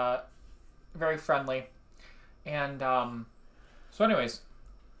 very very friendly, and so anyways,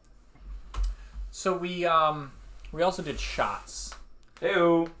 so we also did shots.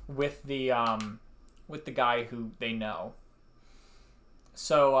 Ew. With the guy who they know.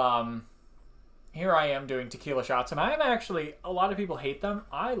 So here I am doing tequila shots, and I am actually, a lot of people hate them.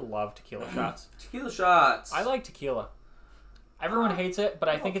 I love tequila shots. Tequila shots. I like tequila. Everyone hates it, but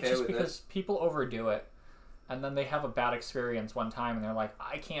I think okay it's just with because people overdo it. And then they have a bad experience one time, and they're like,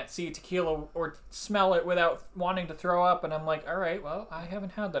 I can't see tequila or smell it without wanting to throw up. And I'm like, all right, well, I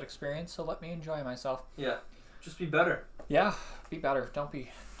haven't had that experience, so let me enjoy myself. Yeah, just be better. Yeah, be better. Don't be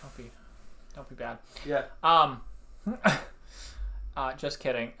bad. Yeah. Just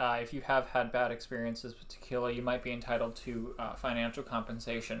kidding. If you have had bad experiences with tequila, you might be entitled to financial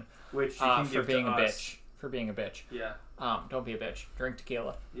compensation, Which you can for give being to a us. bitch. For being a bitch. Yeah. Don't be a bitch. Drink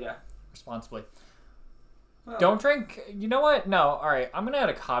tequila Yeah. responsibly. Well, Don't drink. You know what? No. All right. I'm gonna add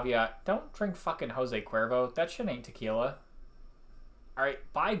a caveat. Don't drink fucking Jose Cuervo. That shit ain't tequila. All right.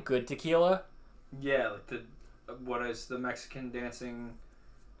 Buy good tequila. Yeah, like what is the Mexican dancing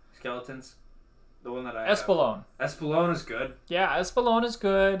skeletons? The one that I Espolón. have. Espolón is good. Yeah, Espolón is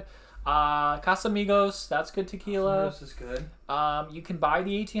good. Casamigos. That's good tequila. This is good. You can buy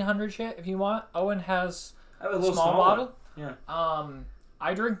the 1800 shit if you want. Owen has I have a little small bottle. One. Yeah.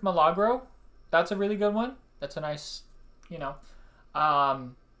 I drink Milagro. That's a really good one. That's a nice, I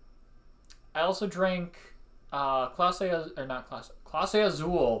also drink Clase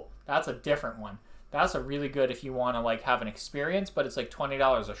Azul. That's a different one. That's a really good if you want to like have an experience, but it's like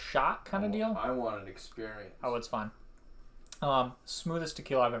 $20 a shot kind of deal. I want an experience. Oh, it's fun. Smoothest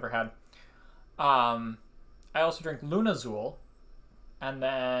tequila I've ever had. I also drink Luna Azul, and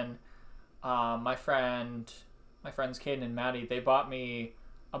then my friends Caden and Maddie, they bought me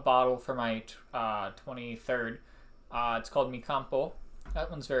a bottle for my 23rd. It's called Mi Campo.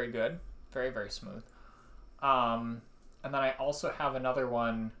 That one's very good. Very, very smooth. And then I also have another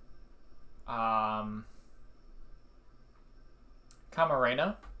one, Camarena.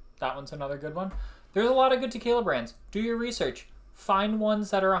 That one's another good one. There's a lot of good tequila brands. Do your research. Find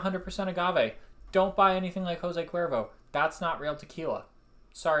ones that are 100% agave. Don't buy anything like Jose Cuervo. That's not real tequila.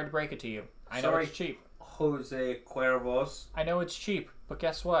 Sorry to break it to you. I know it's cheap. Jose Cuervos. I know it's cheap, but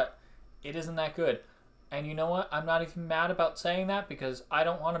guess what? It isn't that good. And you know what? I'm not even mad about saying that because I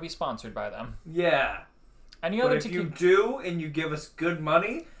don't want to be sponsored by them. Yeah. Any But other if you do and you give us good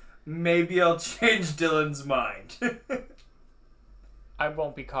money, maybe I'll change Dylan's mind. I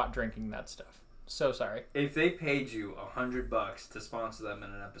won't be caught drinking that stuff. So sorry. If they paid you $100 to sponsor them in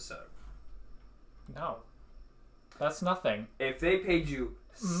an episode. No. That's nothing. If they paid you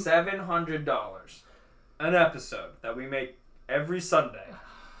 $700 an episode that we make every Sunday.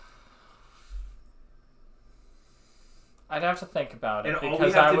 I'd have to think about it And all we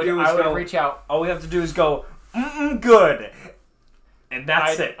because have to do is I would go- reach out. All we have to do is go, good. And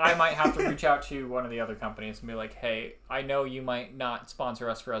that's it. I might have to reach out to one of the other companies and be like, hey, I know you might not sponsor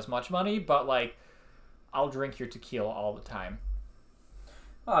us for as much money, but like, I'll drink your tequila all the time.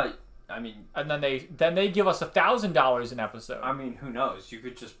 I mean, And then they give us $1,000 an episode. I mean, who knows? You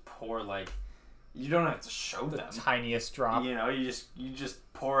could just pour like, you don't have to show them. Tiniest drop. You know, you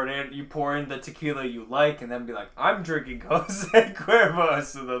just pour it in. You pour in the tequila you like, and then be like, I'm drinking Jose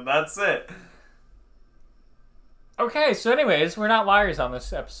Cuervo, and then that's it. Okay, so anyways, we're not liars on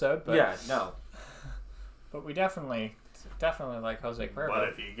this episode, but Yeah, no. but we definitely like Jose Cuervo. But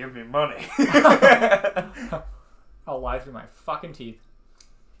if you give me money. I'll lie through my fucking teeth.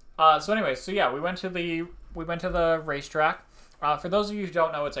 So anyways, so yeah, we went to the racetrack. For those of you who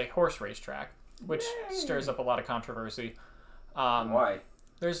don't know, it's a horse racetrack, which Yay. stirs up a lot of controversy. Why?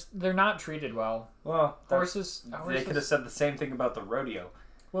 They're not treated well. Well, Horses. they could have said the same thing about the rodeo.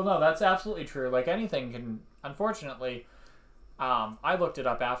 Well, no, that's absolutely true. Like anything can. Unfortunately, I looked it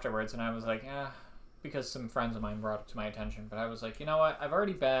up afterwards, and I was like, because some friends of mine brought it to my attention. But I was like, you know what? I've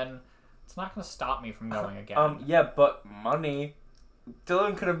already been. It's not going to stop me from going again. Yeah, but money.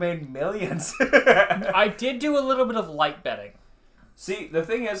 Dylan could have made millions. I did do a little bit of light betting. See, the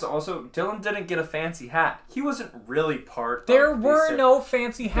thing is also, Dylan didn't get a fancy hat. He wasn't really part There of were no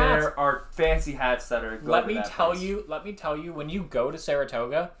fancy hats. There are fancy hats that are Let me tell you, when you go to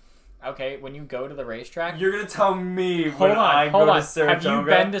Saratoga, okay, when you go to the racetrack... You're going to tell me hold on. to Saratoga? Have you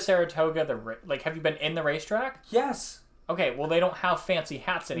been to Saratoga, have you been in the racetrack? Yes. Okay, well, they don't have fancy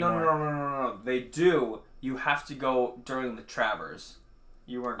hats anymore. No. They do. You have to go during the Travers.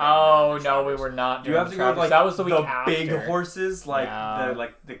 You weren't. Oh no, we were not. You have to go to, like, that was the week after. Big horses, like Yeah.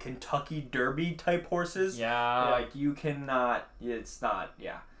 the Kentucky Derby type horses. Yeah. Like you cannot. It's not.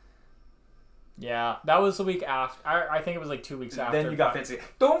 Yeah. Yeah, that was the week after. I think it was like 2 weeks after. Then you got fancy.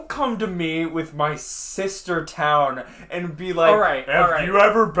 Don't come to me with my sister town and be like, all right. you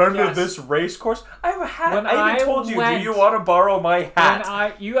ever been to this race course? I have a hat. I even told you, do you want to borrow my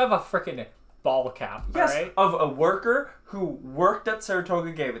hat? You have a freaking ball cap, yes, all right? Of a worker who worked at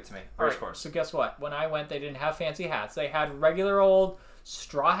Saratoga gave it to me. Race course. So guess what? When I went, they didn't have fancy hats. They had regular old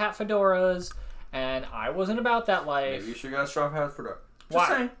straw hat fedoras, and I wasn't about that life. Maybe you should get a straw hat fedora. Why?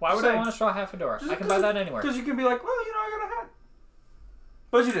 Saying, Why would I want a straw hat fedora? I can buy that anywhere. Because you can be like, well, I got a hat.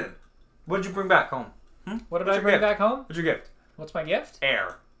 But you didn't. What'd you bring back home? What did I bring back home? What's your gift? What's my gift?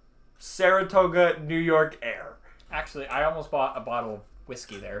 Air. Saratoga, New York Air. Actually, I almost bought a bottle of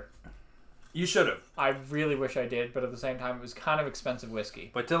whiskey there. You should have. I really wish I did, but at the same time, it was kind of expensive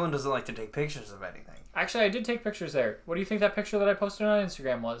whiskey. But Dylan doesn't like to take pictures of anything. Actually, I did take pictures there. What do you think that picture that I posted on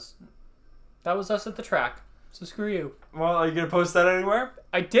Instagram was? That was us at the track. So screw you. Well, are you going to post that anywhere?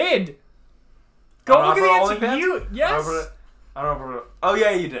 I did! Go look at the Instagram. You, yes! I don't know. Oh,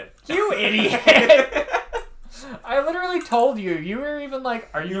 yeah, you did. You idiot! I literally told you. You were even like,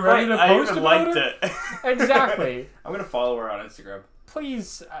 are you ready to post I even about liked it? Exactly. I'm going to follow her on Instagram.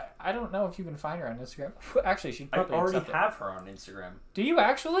 Please, I don't know if you can find her on Instagram. Actually, she'd probably I already accept it. have her on Instagram. Do you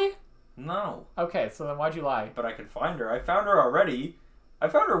actually? No. Okay, so then why'd you lie? But I could find her. I found her already. I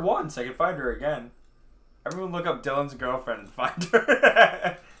found her once. I could find her again. Everyone look up Dylan's girlfriend and find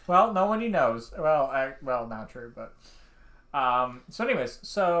her. Well, no one he knows. Well, not true, but... So anyways,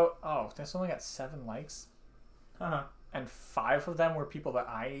 this only got 7 likes. Uh-huh. And 5 of them were people that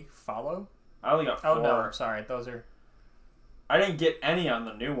I follow. I only got 4. Oh, no, sorry. Those are... I didn't get any on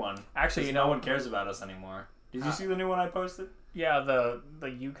the new one. Actually, no one cares about us anymore. Did you see the new one I posted? Yeah, the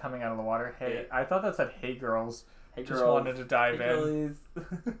you coming out of the water. Hey, I thought that said, hey, girls. Hey, Just wanted to dive in. Girlies.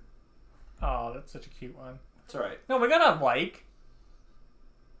 Oh, that's such a cute one. It's alright. No, we got a like.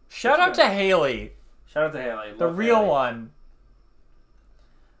 Shout out to Haley. Shout out to Haley. The real one.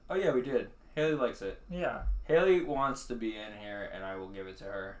 Oh, yeah, we did. Haley likes it. Yeah. Haley wants to be in here, and I will give it to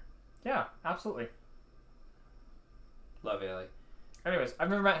her. Yeah, absolutely. Love Haley. Anyways, I've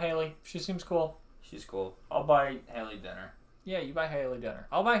never met Haley. She seems cool. She's cool. I'll buy Haley dinner. Yeah, you buy Haley dinner.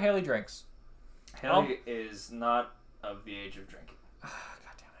 I'll buy Haley drinks. Haley is not of the age of drinking. God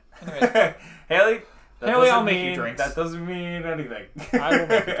damn it. Anyways. Haley, I'll make you drinks. That doesn't mean anything. I will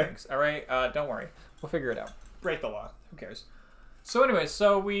make you drinks. All right? Don't worry. We'll figure it out. Break the law. Who cares? So anyways,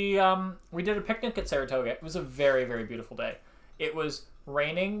 we did a picnic at Saratoga. It was a very, very beautiful day. It was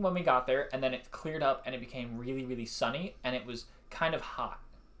raining when we got there, and then it cleared up, and it became really, really sunny, and it was kind of hot.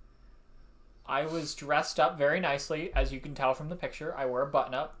 I was dressed up very nicely, as you can tell from the picture. I wore a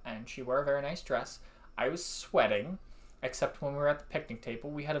button-up, and she wore a very nice dress. I was sweating, except when we were at the picnic table.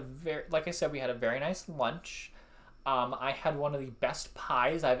 We had like I said, we had a very nice lunch. I had one of the best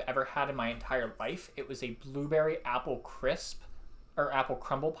pies I've ever had in my entire life. It was a blueberry apple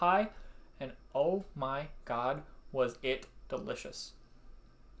crumble pie, and oh my god, was it delicious.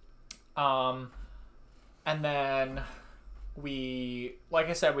 And then like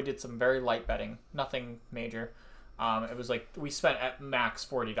I said, we did some very light betting, nothing major. It was like we spent at max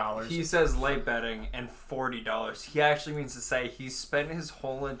 $40. He says light betting and $40. He actually means to say he spent his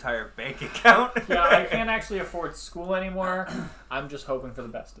whole entire bank account. Yeah, I can't actually afford school anymore. I'm just hoping for the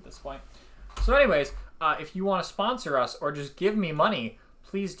best at this point. So anyways, if you want to sponsor us or just give me money,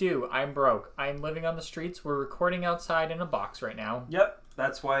 please do. I'm broke. I'm living on the streets. We're recording outside in a box right now. Yep.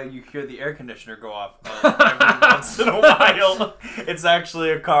 That's why you hear the air conditioner go off every once in a while. It's actually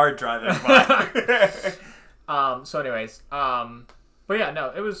a car driving by. So anyways, but yeah,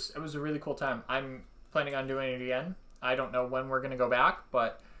 no, it was a really cool time. I'm planning on doing it again. I don't know when we're going to go back,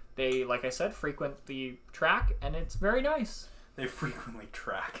 but they, like I said, frequent the track, and it's very nice. They frequently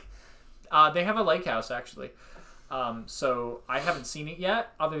track. They have a lake house, actually. So I haven't seen it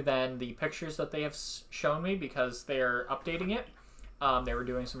yet, other than the pictures that they have shown me, because they're updating it. They were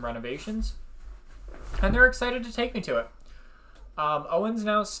doing some renovations, and they're excited to take me to it. Owen's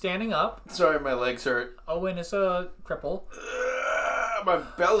now standing up. Sorry, my legs hurt. Owen is a cripple. My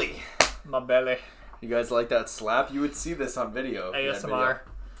belly. My belly. You guys like that slap? You would see this on video. if you had video. ASMR.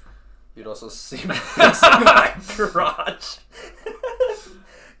 You'd also see my crotch.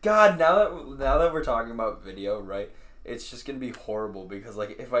 God, now that we're talking about video, right? It's just gonna be horrible because,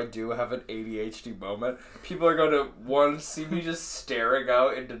 like, if I do have an ADHD moment, people are gonna see me just staring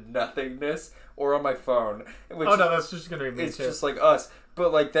out into nothingness or on my phone. Which Oh no, that's just gonna be me it's too. just like us.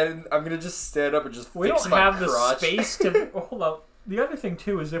 But like then I'm gonna just stand up and just We fix don't my have the crotch. space to hold up. The other thing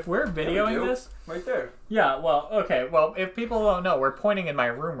too is if we're videoing do. this. Right there. Yeah, well, okay. Well, if people don't know, we're pointing in my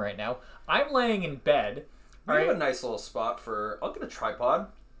room right now. I'm laying in bed. We Alright? have a nice little spot for. I'll get a tripod.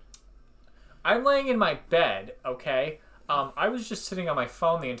 I'm laying in my bed, okay? I was just sitting on my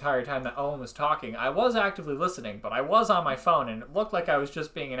phone the entire time that Owen was talking. I was actively listening, but I was on my phone, and it looked like I was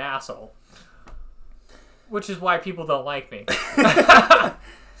just being an asshole. Which is why people don't like me.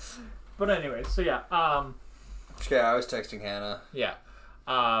 But anyway, so yeah. Okay, I was texting Hannah, Yeah.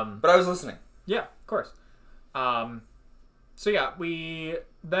 but I was listening. Yeah, of course. So yeah, we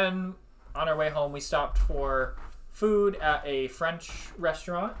then, on our way home, we stopped for food at a French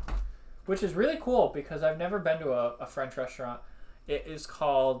restaurant, which is really cool because I've never been to a French restaurant. It is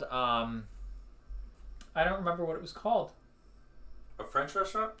called, I don't remember what it was called. A French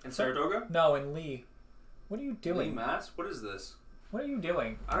restaurant in Saratoga? No, in Lee. What are you Lee, doing? Mass? What is this? What are you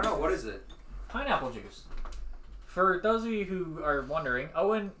doing? I don't know. What is it? Pineapple juice. For those of you who are wondering,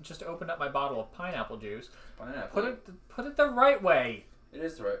 Owen just opened up my bottle of pineapple juice. Pineapple. Put it the right way. It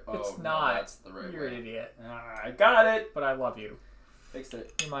is the right. Oh, It's no, not. that's the right You're way. an idiot. I got it. But I love you. Fixed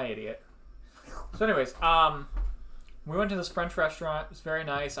it. You're my idiot. So anyways, we went to this French restaurant. It was very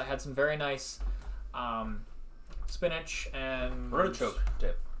nice. I had some very nice spinach and Artichoke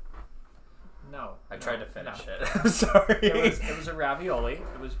dip. No, I no, tried to finish no. it. I'm sorry. It was a ravioli.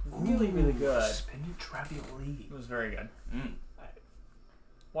 It was really good. Spinach ravioli. It was very good. Mm.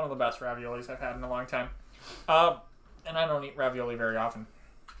 One of the best raviolis I've had in a long time. And I don't eat ravioli very often.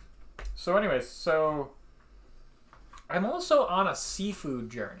 So anyways, I'm also on a seafood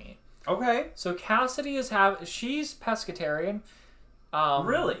journey. Okay. So Cassidy she's pescatarian.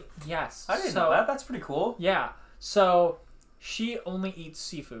 Really? Yes. I didn't know that. That's pretty cool. Yeah. So she only eats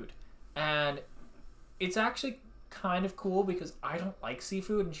seafood. And it's actually kind of cool because I don't like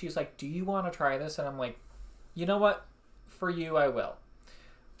seafood. And she's like, do you want to try this? And I'm like, you know what? For you, I will.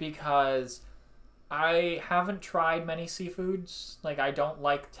 Because I haven't tried many seafoods. Like, I don't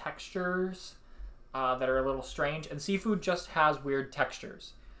like textures that are a little strange. And seafood just has weird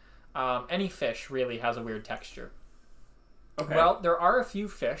textures. Any fish really has a weird texture. Okay. Well, there are a few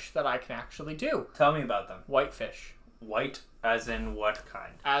fish that I can actually do. Tell me about them. Whitefish. White, as in what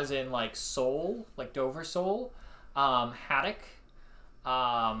kind? As in, like, sole, like Dover sole, haddock.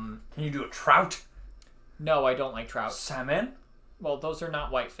 Can you do a trout? No, I don't like trout. Salmon? Well, those are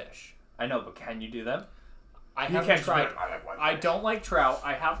not whitefish. I know, but can you do them? I You haven't can't just be tried. like, I like whitefish. I don't like trout.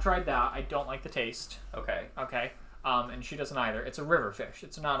 I have tried that. I don't like the taste. Okay. Okay. And she doesn't either. It's a river fish.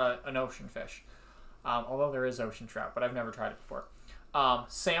 It's not an ocean fish. Although there is ocean trout, but I've never tried it before.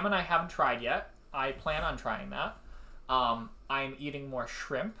 Salmon I haven't tried yet. I plan on trying that. I'm eating more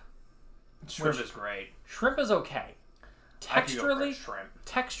shrimp. Shrimp is great. Shrimp is okay. I could go for Texturally, shrimp.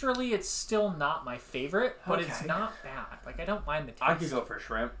 texturally, it's still not my favorite, but it's Okay. not bad. Like, I don't mind the taste. I could go for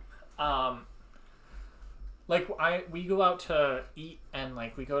shrimp. Like, we go out to eat, and,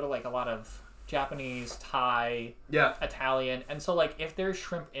 like, we go to, like, a lot of Japanese, Thai, Yeah. Italian, and so, like, if there's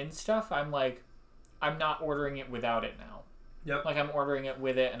shrimp in stuff, I'm like, I'm not ordering it without it now. Yep. Like, I'm ordering it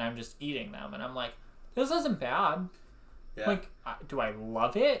with it, and I'm just eating them, and I'm like, this isn't bad. Yeah. Like, do I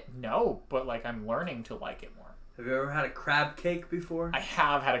love it? No, but, like, I'm learning to like it more. Have you ever had a crab cake before? I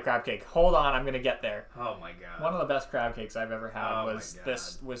have had a crab cake. Hold on, I'm gonna get there. Oh my god. One of the best crab cakes I've ever had Oh my was God.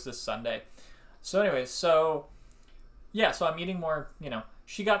 this Sunday. So anyways, so I'm eating more,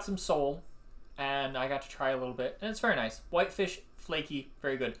 she got some sole and I got to try a little bit and it's very nice. Whitefish, flaky,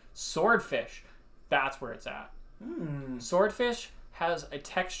 very good. Swordfish, that's where it's at. Swordfish has a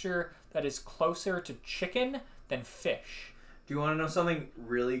texture that is closer to chicken than fish. Do you want to know something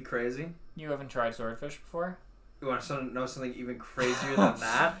really crazy? You haven't tried swordfish before? You want to know something even crazier than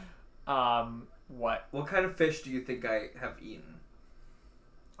that? What? What kind of fish do you think I have eaten?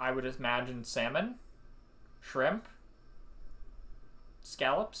 I would imagine salmon, shrimp,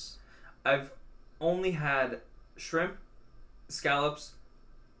 Scallops? I've only had shrimp, scallops,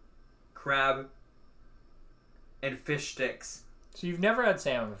 crab, and fish sticks. So you've never had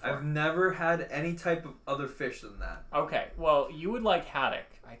salmon before? I've never had any type of other fish than that. Okay, well, you would like haddock,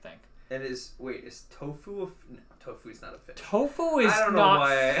 I think. It is... Wait, is tofu a... No, tofu is not a fish. Tofu is I don't know not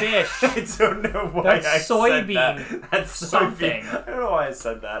why fish. I don't know why That's I soybean said that. That's something. soybean. I don't know why I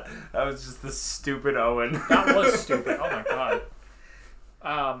said that. That was just the stupid Owen. That was stupid. Oh my god.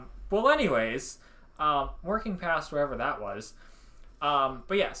 Well, anyways, working past wherever that was.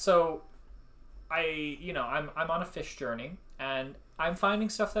 But yeah, so I'm on a fish journey and I'm finding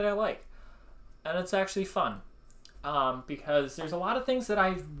stuff that I like, and it's actually fun. Because there's a lot of things that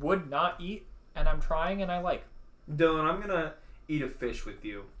I would not eat, and I'm trying and I like. Dylan, I'm gonna eat a fish with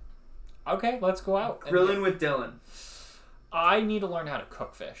you. Okay, let's go out. Grilling with Dylan. I need to learn how to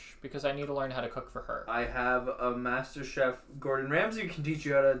cook fish because I need to learn how to cook for her. I have a master chef, Gordon Ramsay, who can teach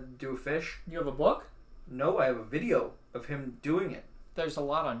you how to do a fish. You have a book? No, I have a video of him doing it. There's a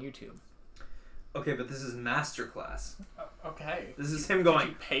lot on YouTube. Okay, but this is masterclass. Okay. This is him going.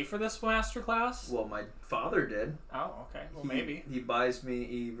 Did you pay for this masterclass? Well, my father did. Oh, okay. Well, maybe.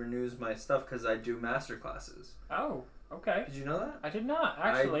 He renews my stuff because I do master classes. Oh, okay. Did you know that? I did not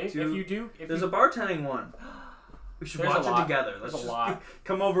actually. If you do, There's a bartending one. We should watch it together. There's a lot.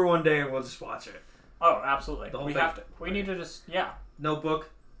 Come over one day and we'll just watch it. Oh, absolutely. The whole We thing. have to. We need to just Notebook,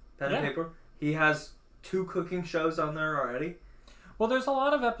 pen and paper. He has 2 cooking shows on there already. Well, there's a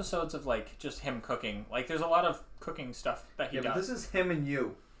lot of episodes of like just him cooking. Like there's a lot of cooking stuff that he does. But this is him and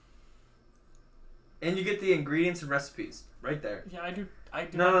you. And you get the ingredients and recipes right there. Yeah, I do.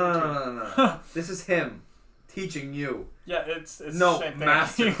 No. This is him teaching you. Yeah, it's no the same thing.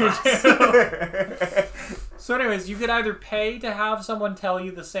 masterclass. So, anyways, you could either pay to have someone tell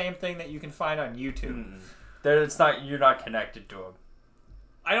you the same thing that you can find on YouTube. You're not connected to him.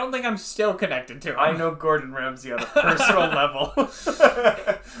 I don't think I'm still connected to him. I know Gordon Ramsay on a personal level.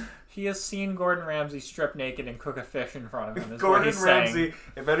 He has seen Gordon Ramsay strip naked and cook a fish in front of him. Is Gordon what he's Ramsay. saying.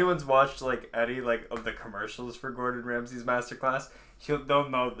 If anyone's watched any of the commercials for Gordon Ramsay's masterclass, they'll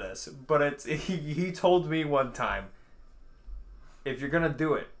know this. But he told me one time, if you're gonna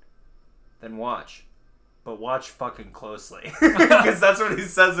do it, then watch. But watch fucking closely. Because that's what he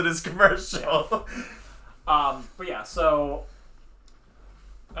says in his commercial. Yeah. But yeah, so...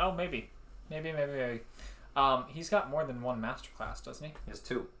 Oh, maybe. He's got more than one masterclass, doesn't he? He has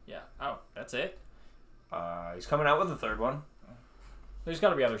 2. Yeah. Oh, that's it? He's coming out with a 3rd one. There's got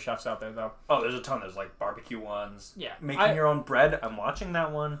to be other chefs out there, though. Oh, there's a ton. There's barbecue ones. Yeah. Making your own bread. I'm watching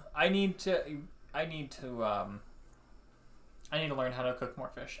that one. I need to learn how to cook more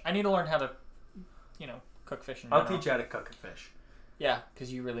fish. I need to learn how to, cook fish in general. I'll teach you how to cook a fish. Yeah,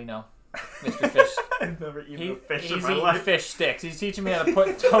 because you really know, Mr. Fish. I've never eaten a fish in He's my eating life. fish sticks. He's teaching me how to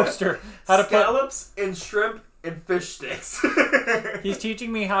put Scallops and shrimp and fish sticks. He's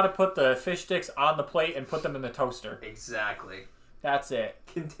teaching me how to put the fish sticks on the plate and put them in the toaster. Exactly. That's it.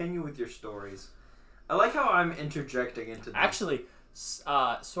 Continue with your stories. I like how I'm interjecting into this. Actually,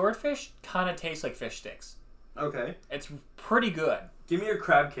 swordfish kind of tastes like fish sticks. Okay. It's pretty good. Give me your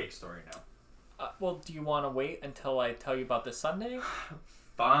crab cake story now. Well, do you want to wait until I tell you about this Sunday?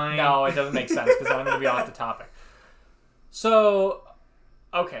 Fine. No, it doesn't make sense because I'm going to be off the topic. So,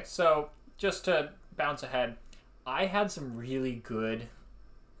 okay, so just to bounce ahead, I had some really good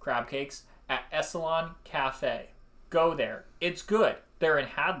crab cakes at Essalon Cafe. Go there. It's good. They're in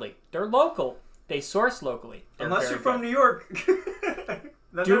Hadley. They're local. They source locally. They're Unless very you're from good. New York.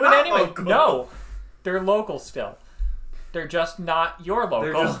 Do it anyway. Local. No. They're local still. They're just not your local.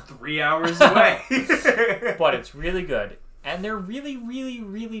 They're just 3 hours away. But it's really good. And they're really, really,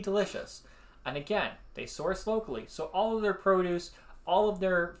 really delicious. And again, they source locally. So all of their produce, all of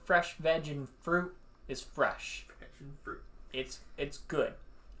their fresh veg and fruit is fresh. Veg and fruit. It's good.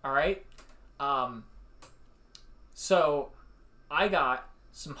 All right? So I got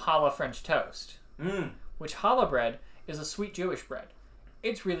some challah French toast. Which challah bread is a sweet Jewish bread.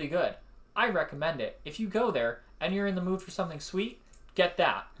 It's really good. I recommend it. If you go there and you're in the mood for something sweet, get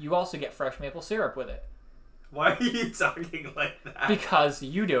that. You also get fresh maple syrup with it. Why are you talking like that? Because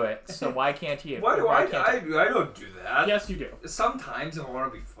you do it, so why can't you? Why do Why I don't do that. Yes, you do. Sometimes if I want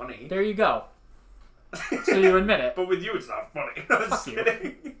to be funny. There you go. So you admit it. But with you, it's not funny. I'm just you.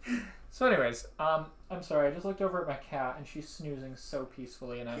 kidding. So anyways, I'm sorry. I just looked over at my cat, and she's snoozing so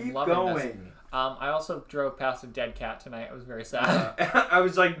peacefully, and I'm Keep loving going. this. I also drove past a dead cat tonight. It was very sad. I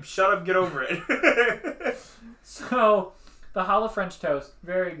was like, shut up, get over it. So, the challah French toast,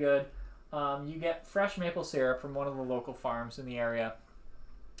 very good. You get fresh maple syrup from one of the local farms in the area.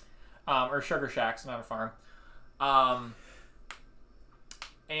 Or sugar shacks, not a farm.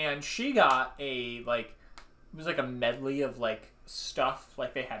 And she got it was like a medley of like stuff.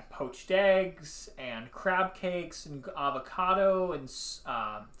 Like they had poached eggs and crab cakes and avocado and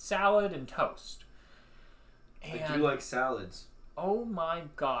salad and toast. I do like salads. Oh my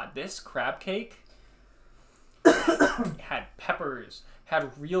god, this crab cake had peppers,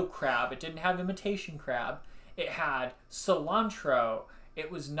 had real crab. It didn't have imitation crab. It had cilantro.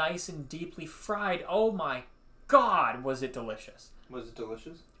 It was nice and deeply fried. Oh my god, was it delicious. Was it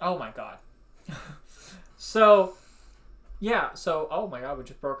delicious? Oh my god. So, oh my god, we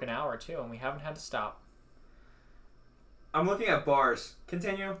just broke an hour too, and we haven't had to stop. I'm looking at bars.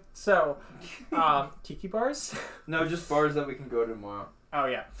 Continue. So, tiki bars? No, just bars that we can go to tomorrow. Oh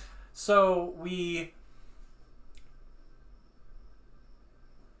yeah. So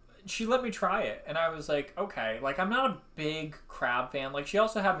she let me try it, and I was like, okay. Like, I'm not a big crab fan. Like, she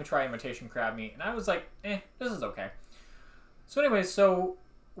also had me try imitation crab meat, and I was like, this is okay. So anyway, so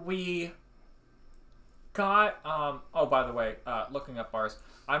we got, oh, by the way, looking up bars,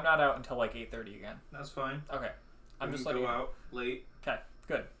 I'm not out until like 8:30 again. That's fine. Okay. I'm We just can letting go you know. out late. Okay,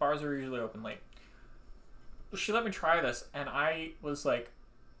 good. Bars are usually open late. She let me try this, and I was like,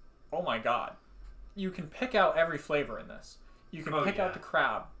 oh my god. You can pick out every flavor in this. You can pick out the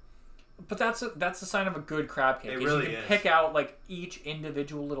crab. But that's the sign of a good crab cake. It is really you can is. pick out like each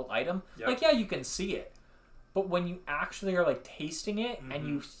individual little item. Yep. Like, yeah, you can see it. But when you actually are like tasting it and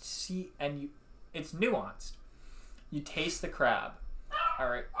you see it's nuanced. You taste the crab. All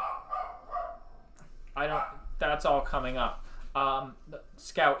right. That's all coming up. The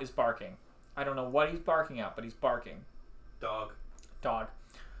Scout is barking. I don't know what he's barking at, but he's barking. Dog.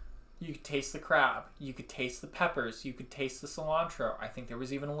 You could taste the crab. You could taste the peppers. You could taste the cilantro. I think there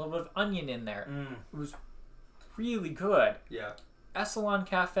was even a little bit of onion in there. It was really good. Yeah. Essalon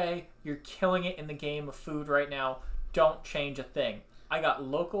Cafe, you're killing it in the game of food right now. Don't change a thing. I got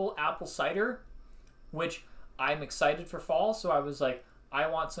local apple cider, which I'm excited for fall, so I was like, I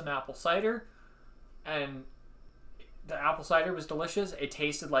want some apple cider. And the apple cider was delicious. It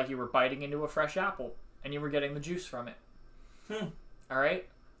tasted like you were biting into a fresh apple, and you were getting the juice from it. All right?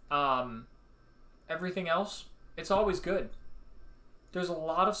 Everything else, it's always good. There's a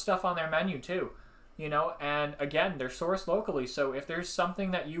lot of stuff on their menu, too. You know, and again, they're sourced locally, so if there's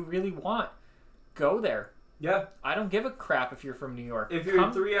something that you really want, go there. Yeah. I don't give a crap if you're from New York. If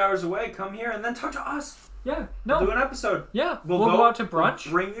you're 3 hours away, come here and then talk to us. Yeah. No. We'll do an episode. Yeah. We'll go out to brunch.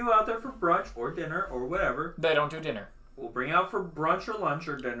 We'll bring you out there for brunch or dinner or whatever. They don't do dinner. We'll bring you out for brunch or lunch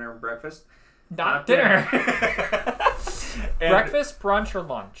or dinner or breakfast. Not dinner. Breakfast. Breakfast, brunch, or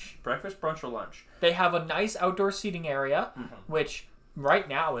lunch. Breakfast, brunch, or lunch. They have a nice outdoor seating area, which right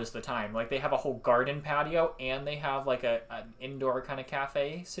now is the time. Like, they have a whole garden patio, and they have like an indoor kind of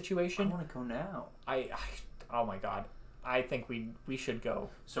cafe situation. I want to go now. Oh my god. I think we should go.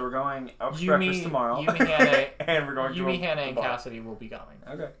 So we're going out for breakfast tomorrow. Yumi, Hannah, and we're going Yumi, to Hannah, and bar. Cassidy will be going.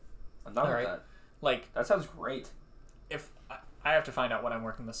 Okay. I'm done All with right. that. Like, That sounds great. if I have to find out what I'm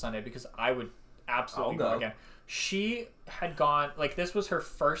working this Sunday, because I would absolutely I'll go go. again. She had gone, like, this was her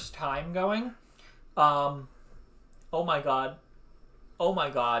first time going. Oh my god.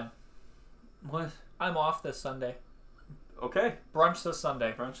 What? I'm off this Sunday. Okay. Brunch this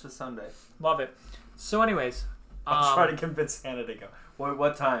Sunday. Brunch this Sunday. Love it. So anyways, I'll try to convince Hannah to go.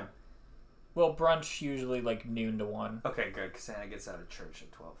 What time? well, brunch usually like noon to 1. Okay, good, because Hannah gets out of church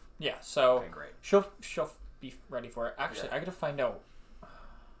at 12. Yeah, so Okay, great. she'll be ready for it. Actually, Yeah. I gotta find out.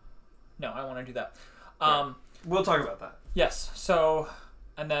 No, I want to do that. Yeah. We'll talk about that. Yes. So,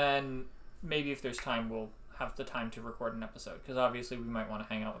 and then maybe if there's time, we'll have the time to record an episode, because obviously we might want to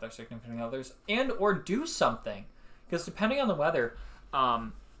hang out with our significant others and or do something, because depending on the weather,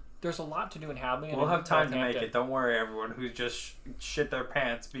 there's a lot to do in Hadley. And We'll in have time to make Northampton. it. Don't worry, everyone who just shit their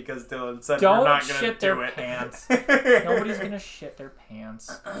pants because Dylan said Don't we're not going to shit do their it. pants. Nobody's gonna shit their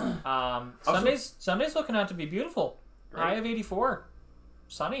pants. Sunday's looking out to be beautiful. Great. High of 84,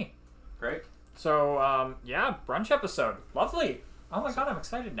 sunny. Great. So yeah, brunch episode, lovely. Oh my god, I'm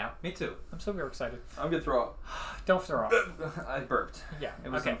excited now. Me too. I'm so very excited. I'm going to throw up. Don't throw up. I burped. Yeah.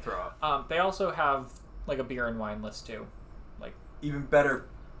 It was Okay. going to throw up. They also have like a beer and wine list too. Like, Even better.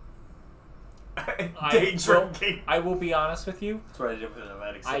 I Day will- drinking. I will be honest with you. That's what I did with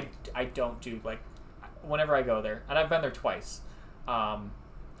Atlantic City. I don't do like, whenever I go there, and I've been there twice. I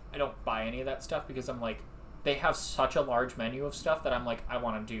don't buy any of that stuff because I'm like, they have such a large menu of stuff that I'm like, I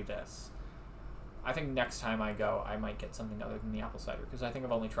want to do this. I think next time I go, I might get something other than the apple cider, because I think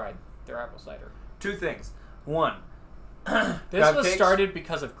I've only tried their apple cider. Two things. One. This Crab was cakes? started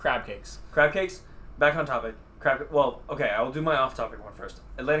because of crab cakes. Crab cakes. Back on topic. Well, okay, I will do my off-topic one first.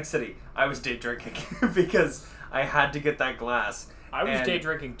 Atlantic City. I was day drinking because I had to get that glass, I was And day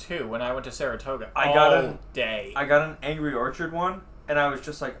drinking too when I went to Saratoga. I got all an- day. I got an Angry Orchard one, and I was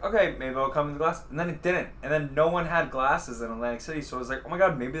just like, okay, maybe I'll come in the glass. And then it didn't. And then no one had glasses in Atlantic City, so I was like, oh my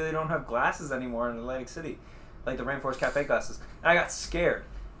god, maybe they don't have glasses anymore in Atlantic City. Like the Rainforest Cafe glasses. And I got scared.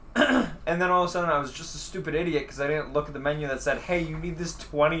 And then all of a sudden I was just a stupid idiot because I didn't look at the menu that said, hey, you need this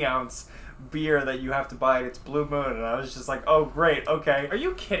 20-ounce beer that you have to buy, and it's Blue Moon. And I was just like, oh, great, okay. Are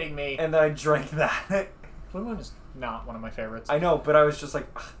you kidding me? And then I drank that. Blue Moon is not one of my favorites. I know, but I was just like,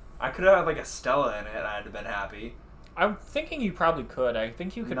 ugh, I could have had like a Stella in it and I'd have been happy. I'm thinking you probably could. I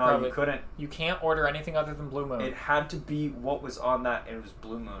think you could No, probably... you couldn't. You can't order anything other than Blue Moon. It had to be what was on that, and it was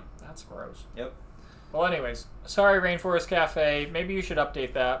Blue Moon. That's gross. Yep. Well, anyways, sorry, Rainforest Cafe. Maybe you should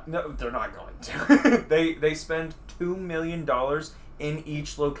update that. No, they're not going to. They spend $2 million in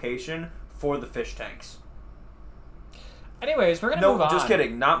each location for the fish tanks. Anyways, we're gonna No, move on. just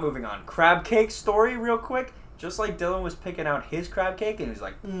kidding. Not moving on. Crab cake story, real quick. Just like Dylan was picking out his crab cake, and he's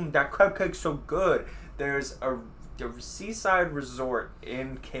like, that crab cake's so good. There's a seaside resort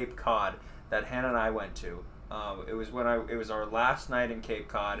in Cape Cod that Hannah and I went to. It was our last night in Cape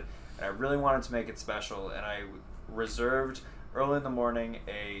Cod, and I really wanted to make it special, and I reserved early in the morning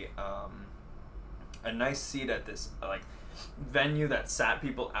a nice seat at this like venue that sat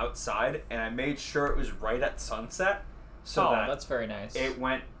people outside, and I made sure it was right at sunset. So that's very nice.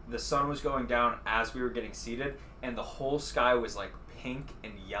 The sun was going down as we were getting seated, and the whole sky was like pink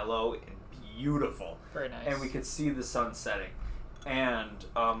and yellow and beautiful. Very nice. And we could see the sun setting. And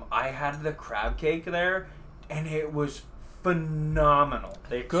I had the crab cake there, and it was phenomenal.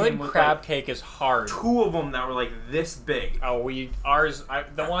 They Good came with, crab like, cake is hard. 2 of them that were like this big. Oh,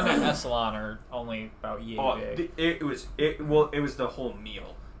 the one at Essalon are only about yay big. It was the whole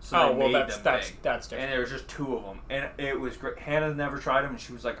meal. So they made them big. That's different. And there was just 2 of them, and it was great. Hannah never tried them, and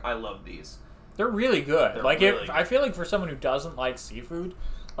she was like, "I love these." They're really good. They're like really good. I feel like for someone who doesn't like seafood,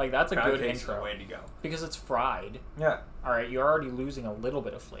 like that's a Crab good cake's intro the way to go. because it's fried. Yeah. All right, you're already losing a little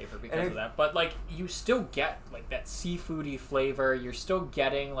bit of flavor because of that, but like you still get like that seafoody flavor. You're still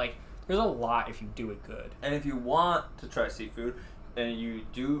getting like there's a lot if you do it good. And if you want to try seafood, and you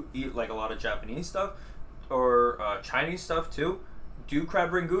do eat like a lot of Japanese stuff or Chinese stuff too, do crab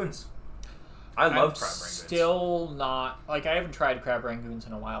rangoons. I love crab rangoons. Still not like I haven't tried crab rangoons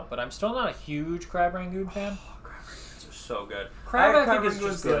in a while, but I'm still not a huge crab rangoon fan. Crab rangoons are so good. Crab I crab think is rangoons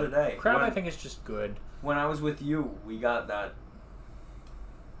just the good. other day. Crab I think is just good. When I was with you, we got that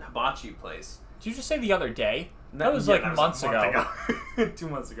hibachi place. Did you just say the other day? That was like months ago. 2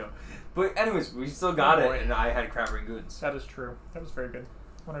 months ago. But anyways, we still got Oh, it, boy. and I had crab rangoons. That is true. That was very good.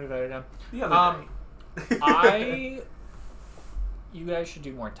 I want to do that again. The other day. You guys should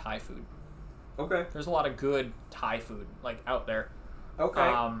do more Thai food. Okay. There's a lot of good Thai food like out there.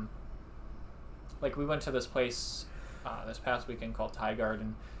 Okay. Like we went to this place this past weekend called Thai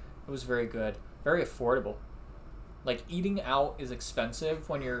Garden. It was very good, very affordable. Like eating out is expensive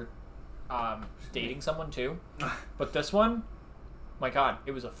when you're dating someone too, but this one, my God,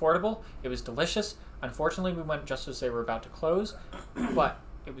 it was affordable. It was delicious. Unfortunately, we went just as they were about to close, but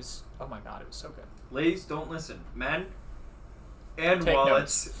it was, oh my God, it was so good. Ladies, don't listen. Men and Take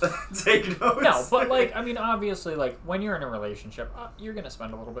wallets, take notes. No, but like, I mean, obviously, like when you're in a relationship, you're gonna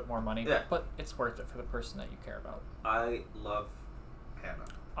spend a little bit more money, Yeah. but it's worth it for the person that you care about. I love Hannah.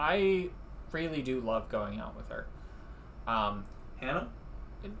 I really do love going out with her. Hannah?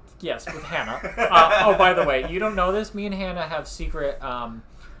 Yes, with Hannah. Oh, by the way, you don't know this. Me and Hannah have secret,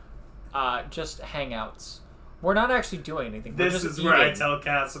 just hangouts. We're not actually doing anything. We're This just is where I eating. tell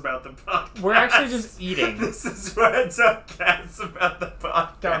Cass about the podcast. We're actually just eating. This is where I tell Cass about the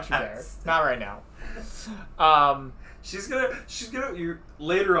podcast. Don't you dare. Not right now. She's gonna, you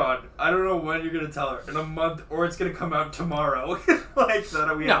later on. I don't know when you're gonna tell her, in a month, or it's gonna come out tomorrow. Like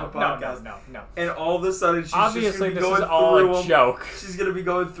that we have a podcast. No. And all of a sudden, she's Obviously, just this gonna is be all going a through them. joke. She's gonna be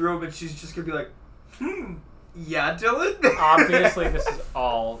going through them, and she's just gonna be like, yeah, Dylan. Obviously, this is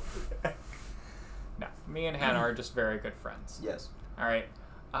all. No, me and Hannah are just very good friends. Yes. All right.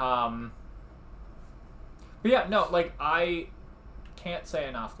 But yeah, no, like I can't say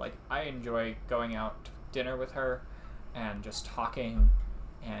enough. Like I enjoy going out to dinner with her and just talking,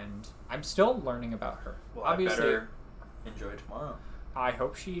 and I'm still learning about her. Well, Obviously, I better enjoy tomorrow. I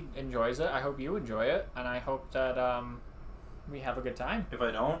hope she enjoys it. I hope you enjoy it, and I hope that we have a good time. If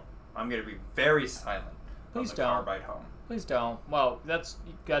I don't, I'm going to be very silent Please on the car don't. ride home. Please don't. Well, that's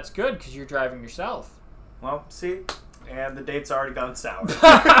good because you're driving yourself. Well, see? And the date's already gone sour.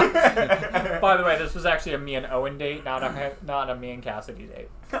 By the way, this was actually a me and Owen date, not a me and Cassidy date.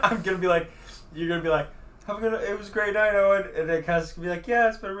 I'm going to be like, you're going to be like, It was a great night, Owen. And then Cass can be like, yeah,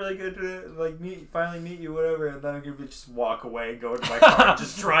 it's been really good to like finally meet you, whatever. And then I'm gonna just walk away, go into my car, and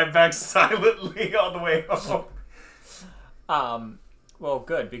just drive back silently all the way home. Well,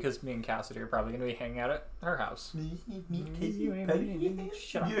 good, because me and Cassidy are probably going to be hanging out at her house.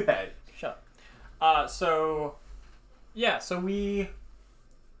 Shut up. Shut up. So we...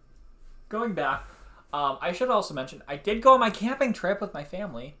 Going back, I should also mention, I did go on my camping trip with my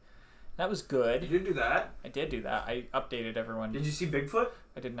family. That was good. You did do that? I did do that. I updated everyone. Did you see Bigfoot?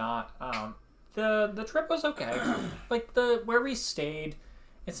 I did not. The trip was okay. Like, where we stayed,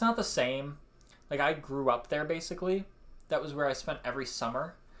 it's not the same. Like, I grew up there, basically. That was where I spent every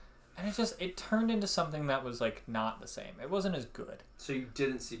summer. And it turned into something that was, like, not the same. It wasn't as good. So you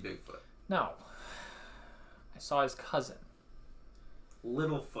didn't see Bigfoot? No. I saw his cousin.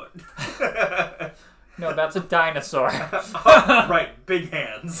 Littlefoot. No, that's a dinosaur. Oh, right, big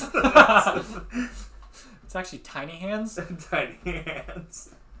hands. It's actually tiny hands. Tiny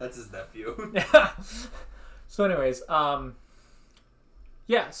hands. That's his nephew. Yeah. So anyways,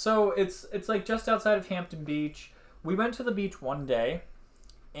 yeah, so it's like just outside of Hampton Beach. We went to the beach one day,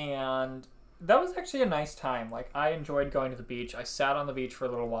 and that was actually a nice time. Like, I enjoyed going to the beach. I sat on the beach for a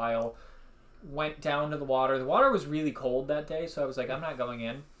little while, went down to the water. The water was really cold that day, so I was like, I'm not going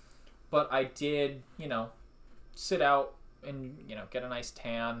in. But I did, sit out and, get a nice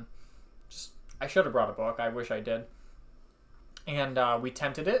tan. I should have brought a book. I wish I did. And we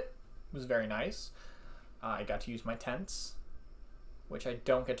tented it. It was very nice. I got to use my tents, which I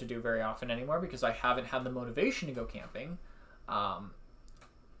don't get to do very often anymore because I haven't had the motivation to go camping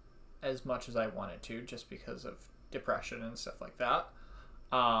as much as I wanted to, just because of depression and stuff like that.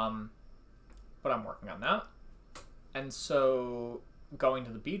 But I'm working on that. And so going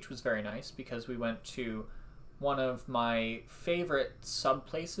to the beach was very nice because we went to one of my favorite sub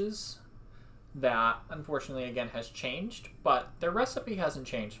places that unfortunately again has changed, but their recipe hasn't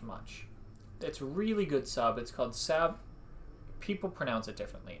changed much. It's really good sub. It's called Sab. People pronounce it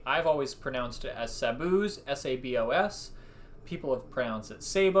differently. I've always pronounced it as Sabos, S-A-B-O-S. People have pronounced it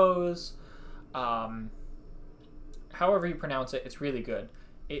Sabos. However you pronounce it, it's really good.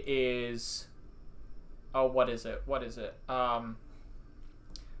 It is... Oh, what is it?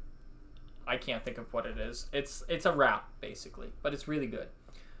 I can't think of what it is. It's a wrap, basically, but it's really good.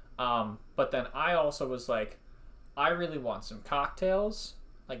 But then I also was like, I really want some cocktails,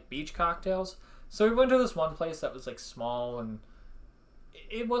 like beach cocktails. So we went to this one place that was like small and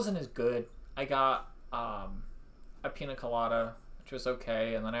it wasn't as good. I got a pina colada, which was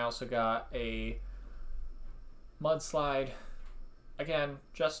okay, and then I also got a mudslide. Again,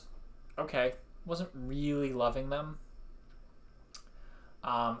 just okay. Wasn't really loving them.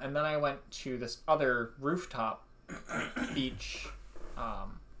 And then I went to this other rooftop beach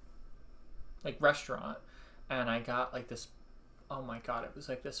like restaurant, and I got like this, oh my god, it was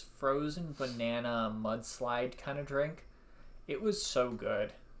like this frozen banana mudslide kind of drink. It was so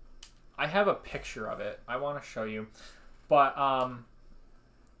good. I have a picture of it. I want to show you. But oh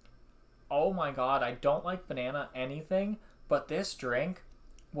my god, I don't like banana anything, but this drink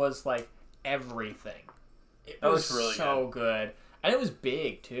was like everything. It was really so good. And it was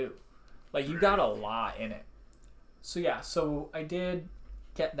big too. Like, you got a lot in it. So yeah, so I did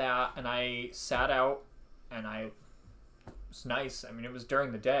get that, and I sat out, and it was nice. I mean, it was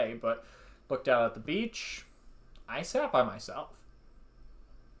during the day, but looked out at the beach. I sat by myself.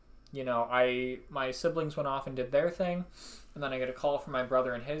 My siblings went off and did their thing, and then I get a call from my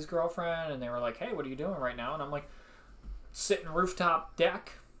brother and his girlfriend, and they were like, hey, what are you doing right now? And I'm like, sitting rooftop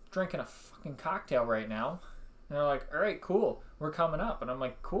deck, drinking a fucking cocktail right now. And they're like, all right, cool, we're coming up. And I'm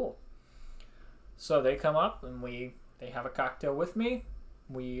like, cool. So they come up, and they have a cocktail with me.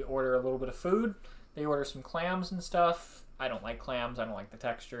 We order a little bit of food. They order some clams and stuff. I don't like clams. I don't like the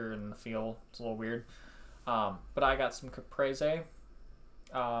texture and the feel. It's a little weird. But I got some caprese,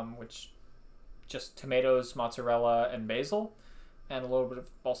 which just tomatoes, mozzarella, and basil, and a little bit of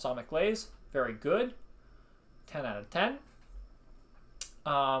balsamic glaze. Very good. 10 out of 10.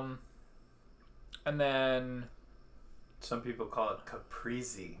 And then... Some people call it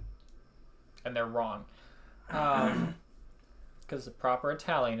caprese. And they're wrong. Because the proper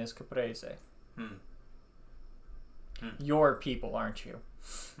Italian is caprese. Your people, aren't you?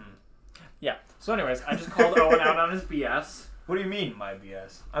 Yeah. So anyways, I just called Owen out on his BS. What do you mean, my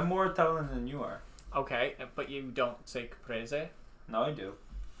BS? I'm more Italian than you are. Okay, but you don't say caprese? No, I do.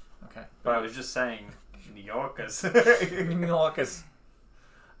 Okay. But I was just saying New Yorkers. New Yorkers.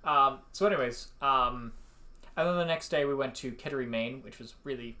 So anyways, and then the next day we went to Kittery, Maine, which was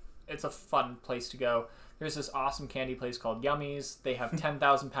really it's a fun place to go. There's this awesome candy place called Yummies. They have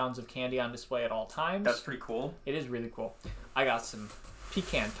 10,000 pounds of candy on display at all times. That's pretty cool. It is really cool. I got some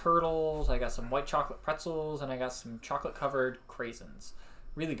pecan turtles, I got some white chocolate pretzels, and I got some chocolate-covered craisins.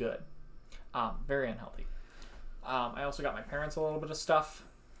 Really good. Very unhealthy. I also got my parents a little bit of stuff.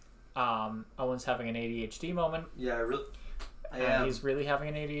 Owen's having an ADHD moment. Yeah, He's really having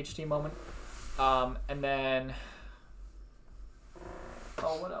an ADHD moment. And then...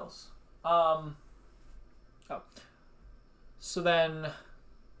 Oh, what else? So then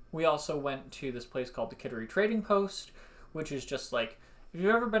we also went to this place called the Kittery Trading Post, which is just like, if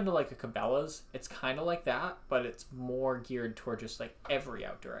you've ever been to like a Cabela's, it's kind of like that, but it's more geared toward just like every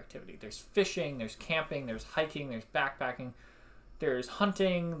outdoor activity. There's fishing, there's camping, there's hiking, there's backpacking, there's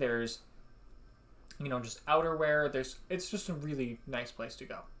hunting, there's, just outerwear. It's just a really nice place to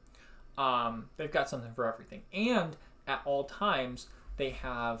go. They've got something for everything. And at all times, they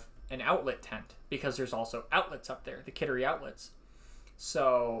have an outlet tent because there's also outlets up there, the Kittery outlets.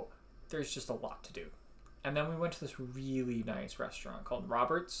 So there's just a lot to do. And then we went to this really nice restaurant called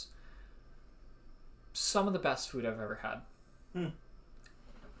Robert's. Some of the best food I've ever had.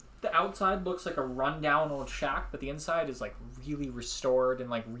 The outside looks like a rundown old shack, but the inside is like really restored and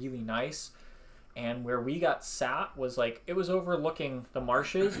like really nice. And where we got sat was like, it was overlooking the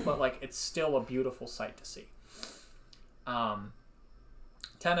marshes, but like it's still a beautiful sight to see.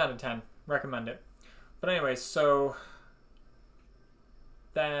 10 out of 10. Recommend it. But anyways, so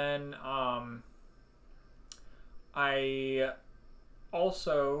then I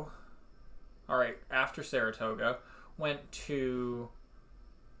also, after Saratoga,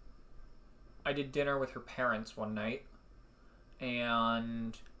 I did dinner with her parents one night,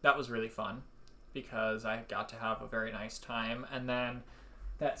 and that was really fun because I got to have a very nice time. And then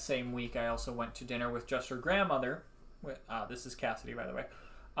that same week, I also went to dinner with just her grandmother. This is Cassidy, by the way.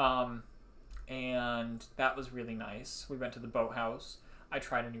 And that was really nice. We went to the boathouse. I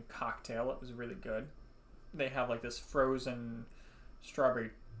tried a new cocktail. It was really good. They have like this frozen strawberry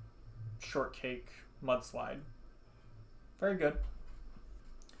shortcake mudslide. Very good.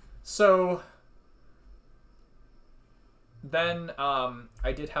 So then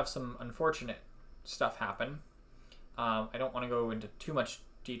I did have some unfortunate stuff happen. I don't want to go into too much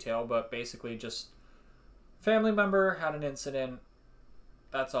detail, but basically just family member had an incident.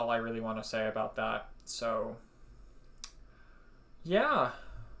 That's all I really want to say about that. So yeah,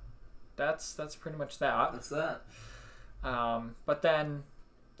 that's pretty much that. That's that. But then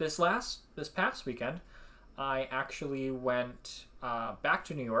this past weekend, I actually went back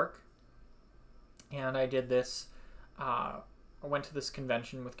to New York, and I did this. I went to this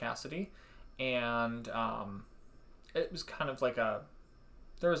convention with Cassidy, and it was kind of like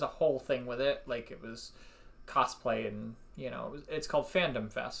there was a whole thing with it. Like it was cosplay, and it's called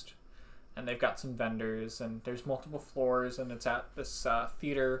Fandom Fest, and they've got some vendors, and there's multiple floors, and it's at this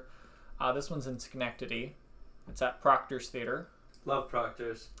theater. This one's in Schenectady. It's at Proctor's Theater. Love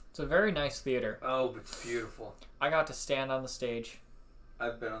Proctor's. It's a very nice theater. Oh, it's beautiful. I got to stand on the stage.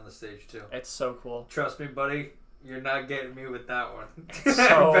 I've been on the stage too. It's so cool. Trust me, buddy. You're not getting me with that one.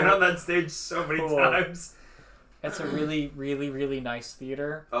 So I've been on that stage so many times. It's a really, really, really nice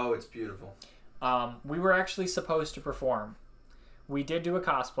theater. Oh, it's beautiful. We were actually supposed to perform. We did do a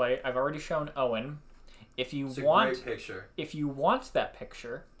cosplay. I've already shown Owen. If you It's want, a great picture. if you want that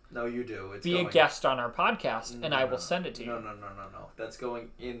picture, No, you do. It's be a guest on our podcast, and I will send it to you. No. That's going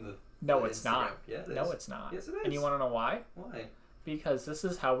in the. No, the it's Instagram. not. Yeah, it is. No, it's not. Yes, it is. And you want to know why? Why? Because this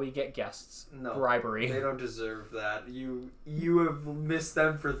is how we get guests. No. Bribery. They don't deserve that. You have missed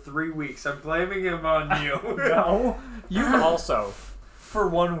them for 3 weeks. I'm blaming him on you. No. You also. For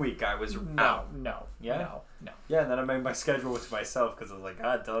 1 week, I was out. No. Yeah? No. Yeah, and then I made my schedule to myself because I was like,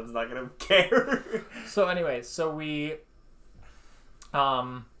 God, Dylan's not gonna care. So, anyways, we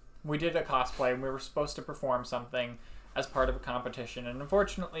did a cosplay, and we were supposed to perform something as part of a competition, and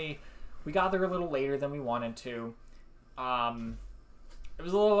unfortunately, we got there a little later than we wanted to. It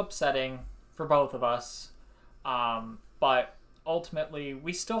was a little upsetting for both of us, but ultimately,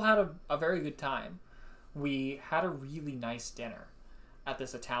 we still had a very good time. We had a really nice dinner at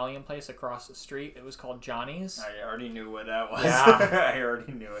this Italian place across the street. It was called Johnny's. I already knew what that was. Yeah. I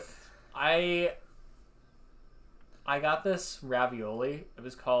already knew it. I got this ravioli. It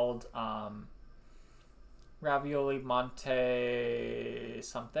was called Ravioli Monte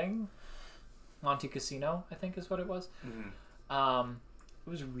something. Monte Cassino, I think is what it was. Mm-hmm. It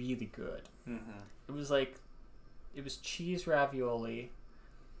was really good. Mm-hmm. It was cheese ravioli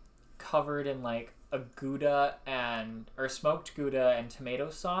covered in like a Gouda or smoked Gouda and tomato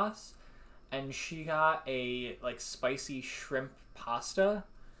sauce, and she got a like spicy shrimp pasta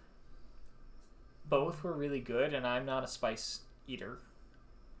both were really good, and I'm not a spice eater.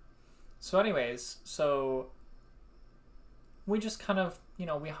 So anyways, we just kind of,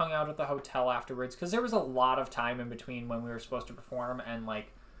 we hung out at the hotel afterwards because there was a lot of time in between when we were supposed to perform and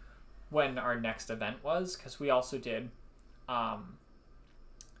like when our next event was, because we also did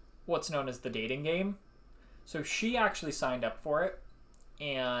what's known as the dating game. So she actually signed up for it,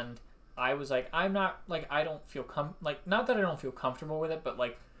 and I was like, I'm not, like, I don't feel not that I don't feel comfortable with it, but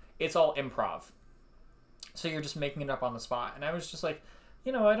like it's all improv, so you're just making it up on the spot. And I was just like,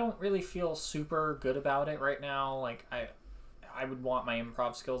 I don't really feel super good about it right now. Like I would want my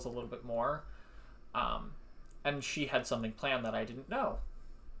improv skills a little bit more. And she had something planned that I didn't know,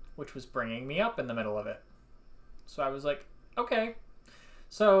 which was bringing me up in the middle of it. So I was like, okay.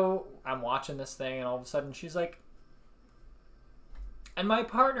 So I'm watching this thing, and all of a sudden she's like, and my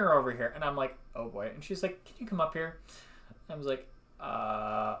partner over here. And I'm like, oh boy. And she's like, can you come up here? I was like,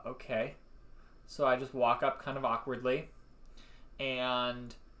 okay. So I just walk up kind of awkwardly,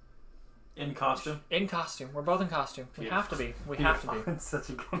 and In costume? in costume. We're both in costume. We have to be. We have to be. It's such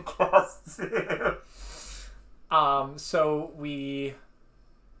a good costume. So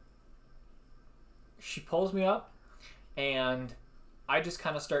she pulls me up, and I just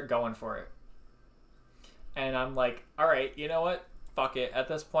kind of start going for it. And I'm like, all right, you know what? Fuck it. At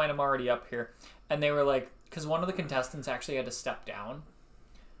this point, I'm already up here. And they were like, because one of the contestants actually had to step down.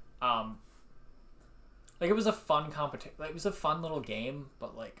 Like, it was a fun competition. Like, it was a fun little game,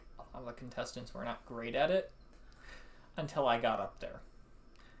 but like a lot of the contestants were not great at it until I got up there.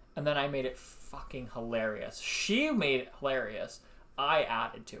 And then I made it fucking hilarious. She made it hilarious. I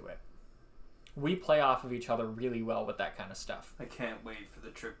added to it. We play off of each other really well with that kind of stuff. I can't wait for the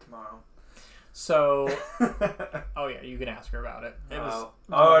trip tomorrow. So, oh yeah, you can ask her about it. It was,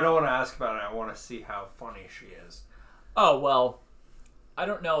 I don't want to ask about it. I want to see how funny she is. oh, well, I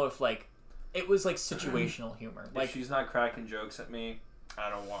don't know if like, it was like situational humor. Like, If she's not cracking jokes at me, I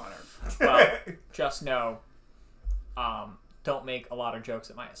don't want her. well, just know, don't make a lot of jokes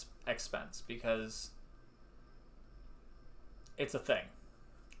at my expense, because it's a thing.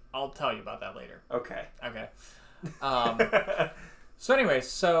 I'll tell you about that later. Okay. Okay. So anyways,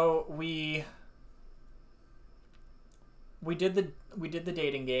 so we did the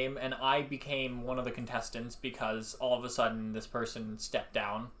dating game, and I became one of the contestants because all of a sudden this person stepped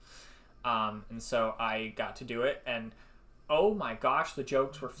down, and so I got to do it. And oh my gosh, the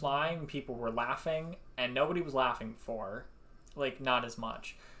jokes were flying, people were laughing, and nobody was laughing before, like not as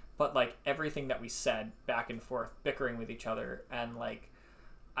much, but like everything that we said back and forth, bickering with each other, and like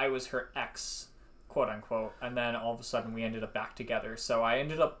I was her ex, quote unquote, and then all of a sudden we ended up back together. So I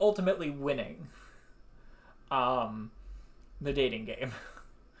ended up ultimately winning the dating game.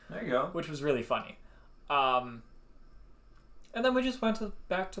 There you go. Which was really funny. And then we just went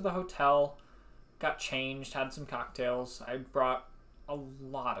back to the hotel, got changed, had some cocktails. I brought a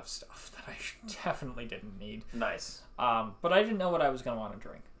lot of stuff that I definitely didn't need. Nice. But I didn't know what I was going to want to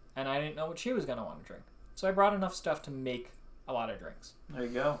drink, and I didn't know what she was going to want to drink. So I brought enough stuff to make a lot of drinks. There you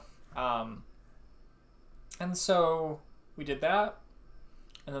go. And so we did that,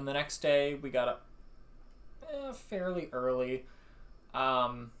 and then the next day we got up fairly early.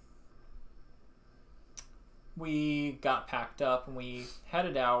 We got packed up and we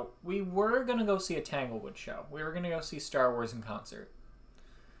headed out. We were going to go see a Tanglewood show. We were going to go see Star Wars in concert.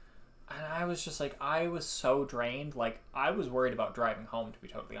 And I was just like, I was so drained. Like, I was worried about driving home, to be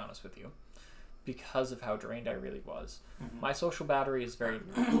totally honest with you, because of how drained I really was. Mm-hmm. My social battery is very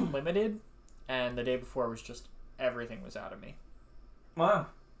limited, and the day before was just, everything was out of me. Wow.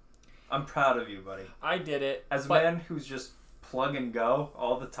 I'm proud of you, buddy. I did it. As a man who's just plug and go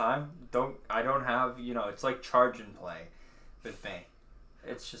all the time, I don't have, it's like charge and play with me.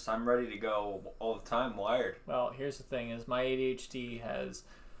 It's just, I'm ready to go all the time, wired. Well, here's the thing, is my ADHD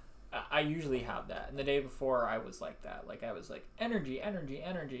I usually have that. And the day before, I was like that. Like, I was like, energy, energy,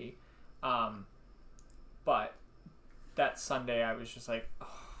 energy. But that Sunday, I was just like, oh,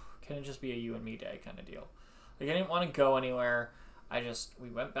 can it just be a you and me day kind of deal? Like, I didn't want to go anywhere. We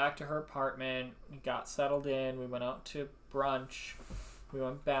went back to her apartment, we got settled in, we went out to brunch, we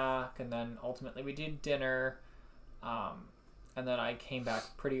went back, and then ultimately we did dinner, and then I came back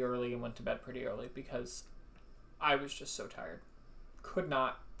pretty early and went to bed pretty early because I was just so tired. Could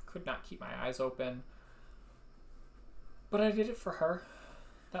not keep my eyes open. But I did it for her.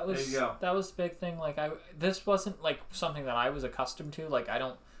 That was, there you go. That was the big thing. Like, this wasn't like something that I was accustomed to. Like,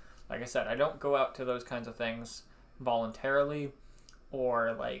 like I said, I don't go out to those kinds of things voluntarily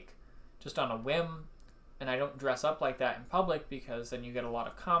or like just on a whim, and I don't dress up like that in public because then you get a lot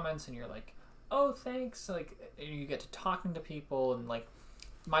of comments and you're like, oh, thanks, like, and you get to talking to people, and like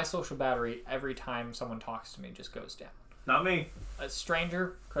my social battery every time someone talks to me just goes down. Not me. A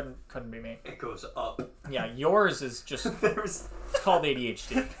stranger couldn't be me. It goes up. Yeah, yours is just It's called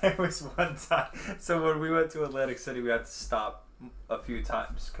ADHD. There was one time. So when we went to Atlantic City, we had to stop a few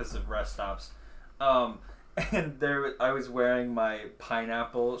times because of rest stops. And I was wearing my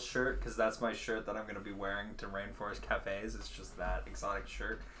pineapple shirt because that's my shirt that I'm going to be wearing to Rainforest Cafes. It's just that exotic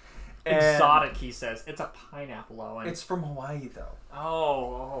shirt. And Exotic, he says. It's a pineapple, Owen. it's from Hawaii, though.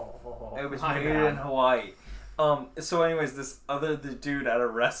 Oh. It was my made bad. in Hawaii. So anyways, the dude at a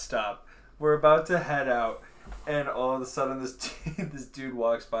rest stop, we're about to head out, and all of a sudden this dude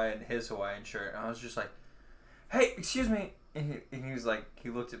walks by in his Hawaiian shirt, and I was just like, "Hey, excuse me," and he was like, he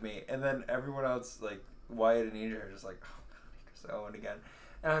looked at me, and then everyone else, like Wyatt and Adrian, are just like, "Oh my God, Owen again,"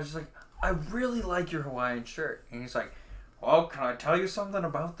 and I was just like, "I really like your Hawaiian shirt," and he's like, "Well, can I tell you something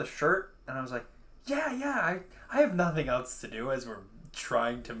about the shirt?" And I was like, "Yeah, I have nothing else to do," as we're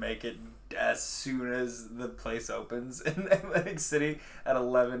trying to make it as soon as the place opens in Atlantic City at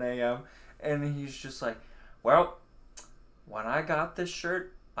 11 a.m. And he's just like, "Well, when I got this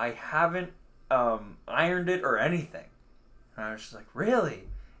shirt, I haven't ironed it or anything." And I was just like, "Really?"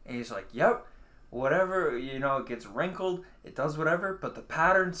 And he's like, "Yep. Whatever, it gets wrinkled, it does whatever, but the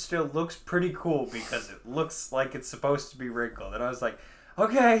pattern still looks pretty cool because it looks like it's supposed to be wrinkled." And I was like,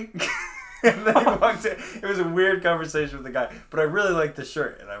 "Okay." And then he walked in. It was a weird conversation with the guy, but I really liked the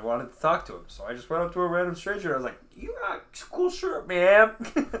shirt and I wanted to talk to him. So I just went up to a random stranger and I was like, "You got a cool shirt, man."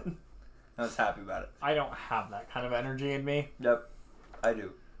 I was happy about it. I don't have that kind of energy in me. Yep, I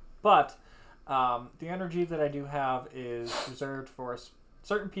do. But the energy that I do have is reserved for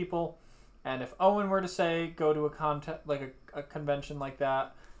certain people. And if Owen were to say, go to a convention like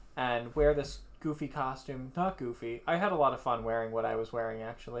that and wear this goofy costume, not goofy. I had a lot of fun wearing what I was wearing,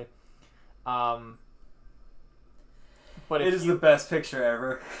 actually. But It is the best picture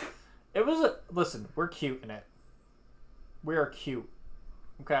ever. It was listen, we're cute in it. We are cute.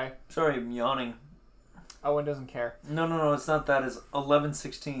 Okay? Sorry, I'm yawning. Owen doesn't care. No, it's not that. It's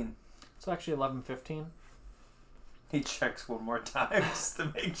 11:16. It's actually 11:15. He checks one more time just to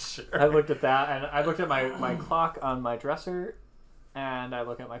make sure. I looked at that, and I looked at my clock on my dresser, and I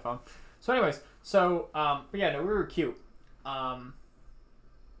look at my phone. So anyways, but yeah, no, we were cute. And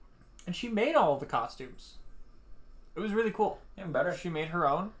she made all of the costumes. It was really cool. Even better. She made her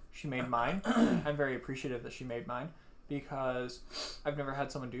own. She made mine. I'm very appreciative that she made mine because I've never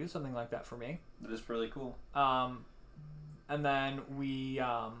had someone do something like that for me. That is really cool. And then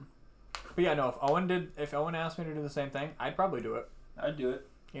but yeah, no, if Owen asked me to do the same thing, I'd probably do it. I'd do it.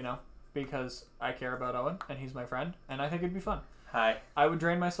 Because I care about Owen and he's my friend and I think it'd be fun. Hi. I would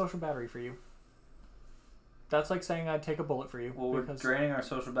drain my social battery for you. That's like saying I'd take a bullet for you. Well, we're draining our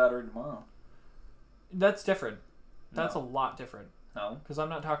social battery tomorrow. That's different. That's No. a lot different. No. Because I'm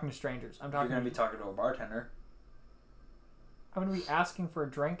not talking to strangers. You're going to be talking to a bartender. I'm going to be asking for a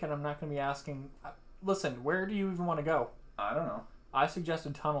drink and I'm not going to be asking... Listen, where do you even want to go? I don't know. I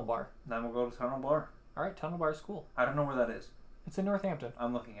suggested Tunnel Bar. Then we'll go to Tunnel Bar. Alright, Tunnel Bar is cool. I don't know where that is. It's in Northampton.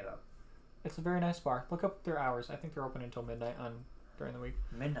 I'm looking it up. It's a very nice bar. Look up their hours. I think they're open until midnight during the week.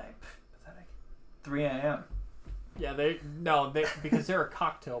 Midnight. Pathetic. 3 a.m. Yeah, because they're a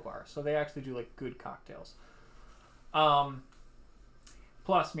cocktail bar, so they actually do like good cocktails.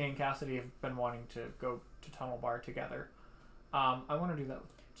 Plus, me and Cassidy have been wanting to go to Tunnel Bar together. I want to do that.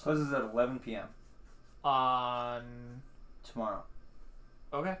 So this is at 11 p.m. On tomorrow.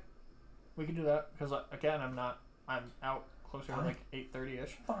 Okay, we can do that because again, I'm out closer to like 8:30ish.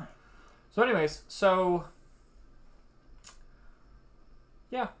 Fine. So, anyways,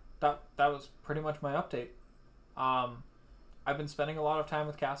 yeah, that was pretty much my update. I've been spending a lot of time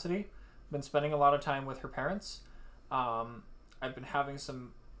with Cassidy. Been spending a lot of time with her parents. I've been having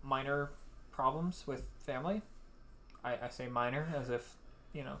some minor problems with family. I say minor as if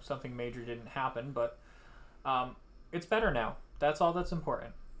something major didn't happen, but it's better now. That's all that's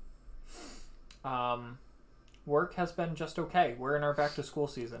important. Work has been just okay. We're in our back to school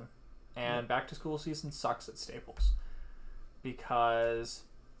season, and back to school season sucks at Staples because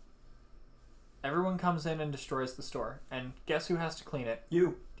everyone comes in and destroys the store, and guess who has to clean it?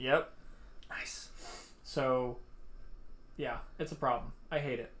 You. Yep. Nice. So, yeah, it's a problem. I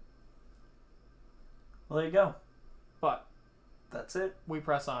hate it. Well, there you go. But that's it. We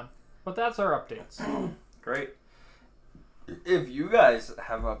press on. But that's our updates. Great. If you guys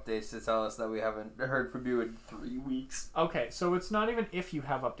have updates to tell us that we haven't heard from you in 3 weeks. Okay, so it's not even if you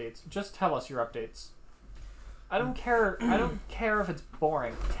have updates. Just tell us your updates. I don't care. I don't care if it's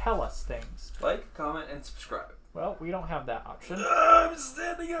boring. Tell us things. Like, comment, and subscribe. Well, we don't have that option. I'm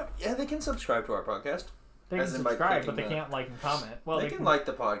standing up. Yeah, they can subscribe to our podcast. They can As in by subscribe, but clicking they can't like and comment. Well, they can like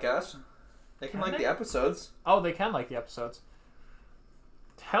the podcast. They can like the episodes. Oh, they can like the episodes.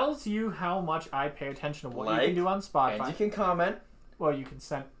 Tells you how much I pay attention to what you can do on Spotify. And you can comment. Well, you can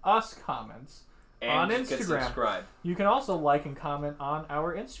send us comments on And you can Instagram. subscribe. You can also like and comment on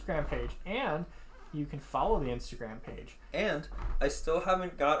our Instagram page, and you can follow the Instagram page. And I still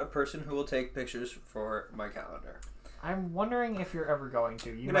haven't got a person who will take pictures for my calendar. I'm wondering if you're ever going to.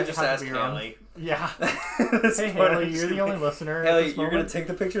 You Can might I just have ask to be your own- Haley? Yeah. That's Hey what Haley, I'm you're the only listener. at Haley, this you're gonna moment. take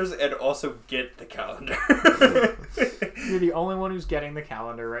the pictures and also get the calendar. You're the only one who's getting the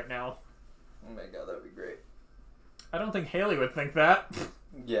calendar right now. Oh my god, that would be great. I don't think Haley would think that.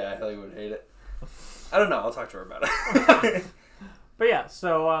 Yeah, Haley would hate it. I don't know. I'll talk to her about it. But yeah,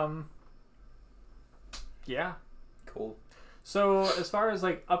 so yeah. Cool. So as far as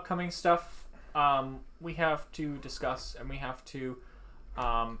like upcoming stuff, we have to discuss and we have to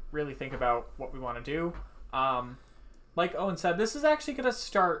really think about what we want to do. Like Owen said, this is actually going to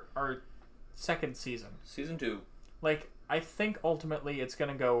start our second season. Season 2. Like, I think ultimately it's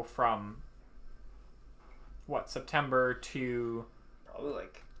going to go from September to Probably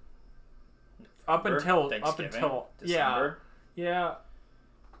like up until December. yeah.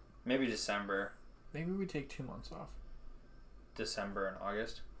 Maybe December. Maybe we take 2 months off. December and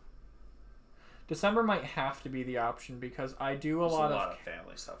August. December might have to be the option because I do There's a lot of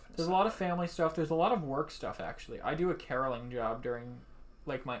family stuff. There's a lot of family stuff. There's a lot of work stuff, actually. I do a caroling job during,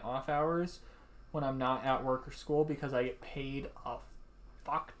 like, my off hours when I'm not at work or school because I get paid a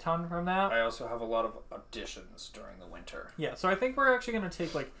fuck ton from that. I also have a lot of auditions during the winter. Yeah, so I think we're actually going to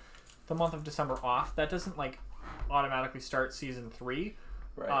take, like, the month of December off. That doesn't, like, automatically start season 3.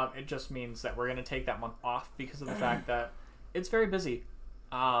 Right. It just means that we're going to take that month off because of the fact that it's very busy.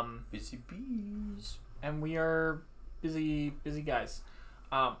 Busy bees. And we are busy guys.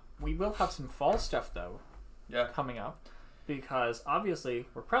 We will have some fall stuff though. Yeah. Coming up, because obviously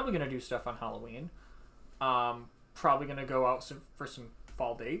we're probably gonna do stuff on Halloween. Probably gonna go out for some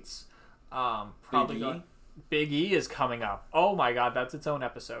fall dates. Big E is coming up. Oh my god, that's its own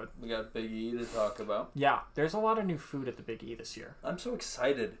episode. We got Big E to talk about. Yeah, there's a lot of new food at the Big E this year. I'm so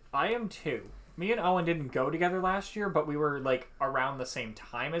excited. I am too. Me and Owen didn't go together last year, but we were like around the same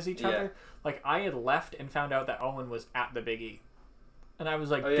time as each other. Like I had left and found out that Owen was at the Big E. And I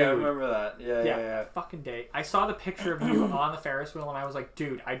was like, Oh dude. yeah, I remember that. Yeah. Fucking day. I saw the picture of you on the Ferris wheel and I was like,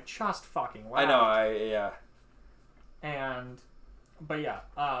 dude, I just fucking laughed. I know, But yeah,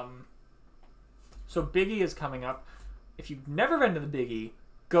 so Big E is coming up. If you've never been to the Big E,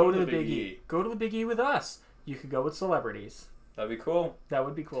 go to the Big E. Go to the Big E with us. You could go with celebrities. That'd be cool. That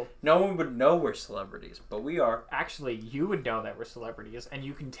would be cool. No one would know we're celebrities, but we are. Actually, you would know that we're celebrities, and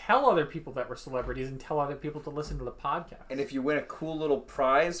you can tell other people that we're celebrities and tell other people to listen to the podcast. And if you win a cool little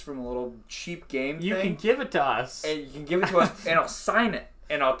prize from a little cheap game you thing, can give it to us. and you can give it to us, and I'll sign it,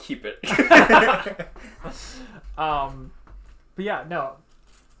 and I'll keep it. But yeah, no.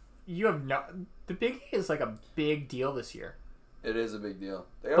 You have no... The Big E is like a big deal this year. It is a big deal.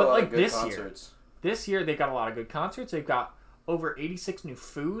 They got But a lot like of good this concerts. This year, they've got a lot of good concerts. They've got over 86 new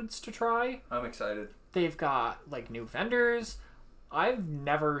foods to try. I'm excited. They've got, like, new vendors. I've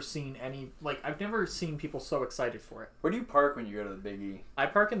never seen I've never seen people so excited for it. Where do you park when you go to the Big E? I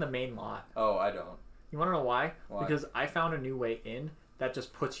park in the main lot. Oh, I don't. You want to know why? Why? Because I found a new way in that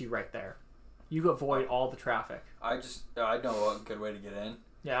just puts you right there. You avoid all the traffic. I know a good way to get in.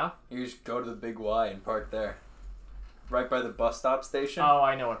 Yeah? You just go to the Big Y and park there. Right by the bus stop station. Oh,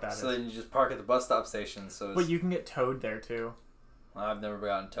 I know what that is. So then you just park at the bus stop station. So But you can get towed there, too. I've never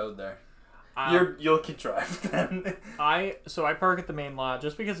gotten towed there. Um, You'll can drive then. I park at the main lot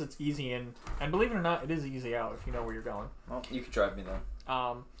just because it's easy in, and believe it or not, it is easy out if you know where you're going. Well, you can drive me then.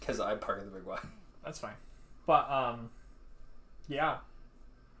 Because I park at the Big Y. That's fine. But yeah,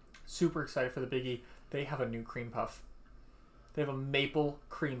 super excited for the Big E. They have a new cream puff. They have a maple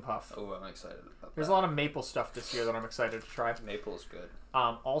cream puff. Oh, I'm excited about There's that. a lot of maple stuff this year that I'm excited to try. Maple is good.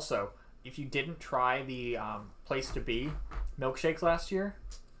 Also, if you didn't try the Place to Be milkshakes last year,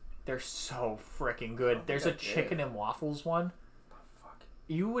 they're so freaking good. There's a chicken and waffles one. Oh, fuck.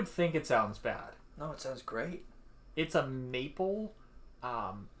 You would think it sounds bad. No, it sounds great. It's a maple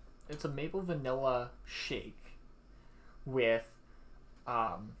vanilla shake with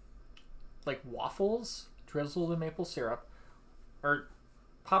like waffles drizzled in maple syrup, or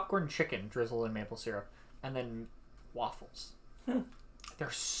popcorn chicken drizzled in maple syrup, and then waffles.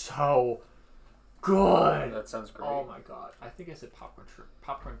 They're so good. That sounds great. Oh my god! I think I said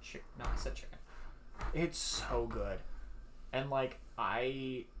popcorn chicken. No, I said chicken. It's so good, and like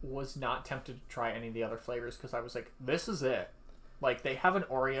I was not tempted to try any of the other flavors because I was like, this is it. Like they have an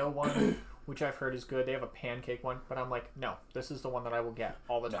Oreo one which I've heard is good. They have a pancake one, but I'm like, no, this is the one that I will get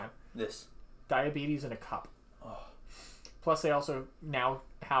all the time. This. Diabetes in a cup. Oh. Plus, they also now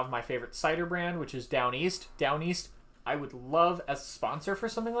have my favorite cider brand, which is Down East. Down East, I would love as a sponsor for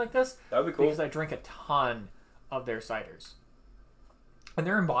something like this. That would be cool. Because I drink a ton of their ciders. And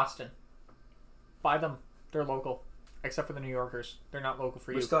they're in Boston. Buy them. They're local. Except for the New Yorkers. They're not local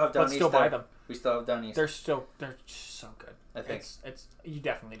for you. We still have Down but East still buy them. We still have Down East. They're so good. I think. It's you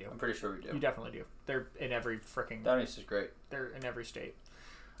definitely do. I'm pretty sure we do. You definitely do. They're in every freaking... Down East is great. They're in every state.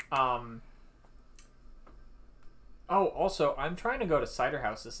 Oh, also, I'm trying to go to cider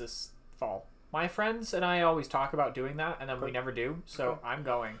houses this fall. My friends and I always talk about doing that, and then we never do. So I'm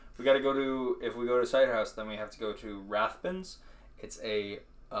going. We got to go to... If we go to Cider House, then we have to go to Rathbun's. It's a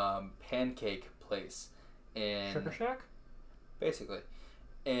pancake place in... Sugar Shack? Basically.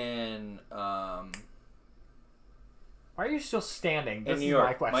 In... Why are you still standing? This in New is York.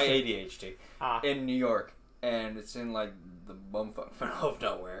 my question. My ADHD. Ah. In New York. And it's in, like, the bumfuck middle of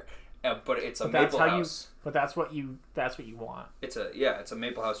nowhere. But it's a But that's maple how house. But that's what you want. It's a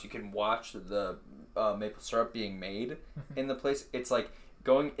maple house. You can watch the maple syrup being made in the place. It's like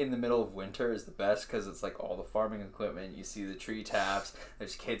going in the middle of winter is the best because it's like all the farming equipment. You see the tree taps.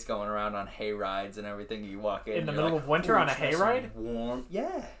 There's kids going around on hay rides and everything. You walk in the middle of winter on a hay ride? Warm,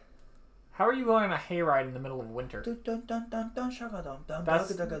 yeah. How are you going on a hay ride in the middle of winter? That's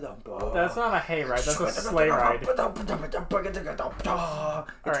not a hay ride. That's a sleigh ride. It's Alright,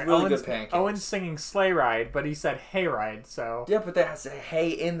 really Owen's, good pancakes. Owen's singing sleigh ride, but he said hay ride, so... Yeah, but there's hay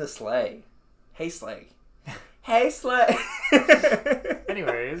in the sleigh. Hay sleigh. Hay sleigh.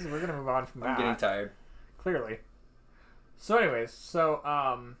 Anyways, we're gonna move on from that. I'm getting tired. Clearly. So anyways,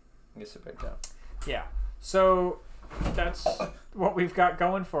 I'm gonna sit back down. yeah. So that's what we've got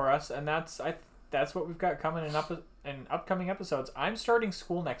going for us, and that's what we've got coming in upcoming episodes. I'm starting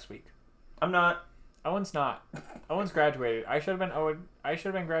school next week. I'm not. Owen's not. Owen's graduated. I should have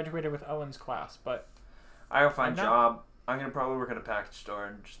been graduated with Owen's class, but I gotta find a I'm job. I'm gonna probably work at a package store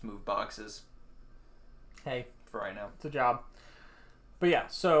and just move boxes hey, for right now. it's a job. But yeah,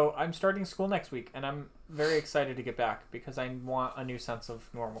 so I'm starting school next week, and I'm very excited to get back because I want a new sense of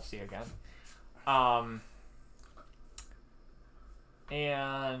normalcy again.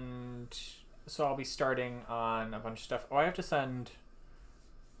 And so I'll be starting on a bunch of stuff. Oh, I have to send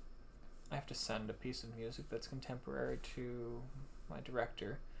a piece of music that's contemporary to my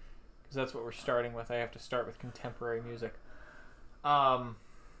director because that's what we're starting with. I have to start with contemporary music. Got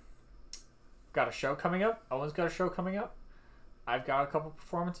a show coming up. Owen's got a show coming up. I've got a couple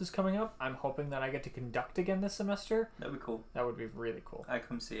performances coming up. I'm hoping that I get to conduct again this semester. That'd be cool. That would be really cool. I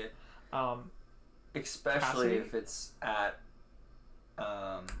come see it. Cassidy? Especially if it's at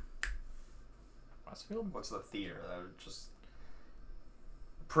Westfield? what's the theater that would just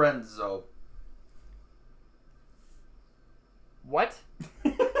Prenzo. What?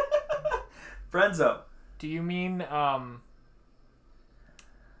 Frenzo. Do you mean oh,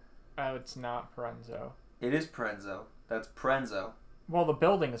 it's not Parenzo. It is Prenzo. That's Prenzo. Well, the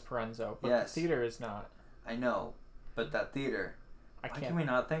building is Parenzo, but Yes. the theater is not. I know, but that theater. I Why can't. can we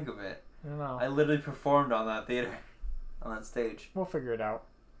not think of it? I don't know. I literally performed on that theater, on that stage. We'll figure it out.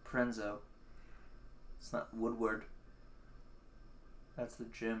 Prenzo. It's not Woodward. That's the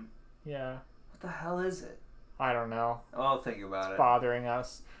gym. Yeah. What the hell is it? I don't know. I'll think about It's it. bothering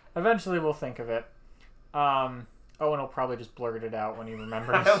us. Eventually, we'll think of it. Owen will probably just blurt it out when he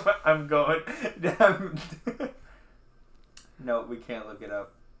remembers. I'm going. No, we can't look it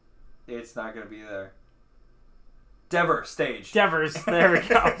up. It's not going to be there. Dever stage. Devers. There we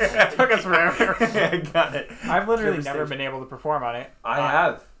go. It took us forever. I got it. I've literally Devers never stage. been able to perform on it. I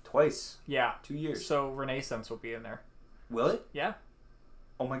have. Twice. Yeah. 2 years. So Renaissance will be in there. Will it? Yeah.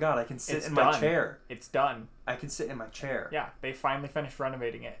 Oh my god, I can sit It's in done. my chair. It's done. I can sit in my chair. Yeah. They finally finished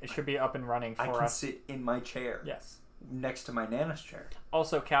renovating it. It should be up and running for I can us. sit in my chair. Yes. Next to my Nana's chair.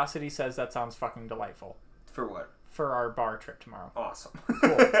 Also, Cassidy says that sounds fucking delightful For what? for our bar trip tomorrow. Awesome.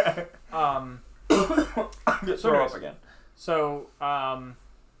 Cool. I'm gonna throw anyways. up again. So,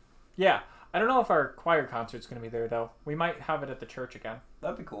 yeah. I don't know if our choir concert's going to be there, though. We might have it at the church again.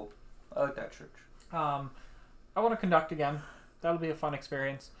 That'd be cool. I like that church. I want to conduct again. That'll be a fun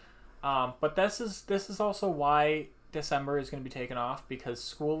experience. But this is also why December is going to be taken off, because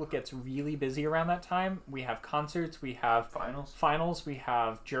school gets really busy around that time. We have concerts, we have finals, we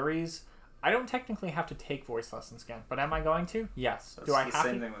have juries. I don't technically have to take voice lessons again, but am I going to? Yes. That's do I the have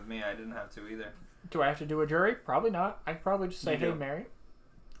same to? thing with me. I didn't have to either. Do I have to do a jury? Probably not. I could probably just say, You "Hey, do. Mary."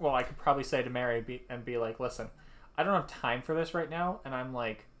 Well, I could probably say to Mary and be like, "Listen, I don't have time for this right now," and I'm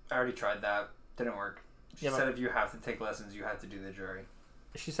like, I already tried that. Didn't work. She Yeah, but- said if you have to take lessons, you have to do the jury.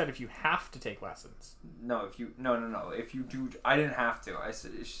 She said if you have to take lessons. No, if you no. If you do, I didn't have to. I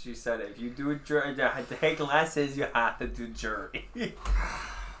said she said if you do a jury, take lessons, you have to do jury.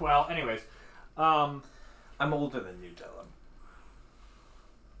 Well, anyways, I'm older than you, Dylan.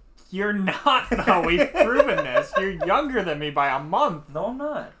 you're not though. We've proven this. You're younger than me by a month. No, I'm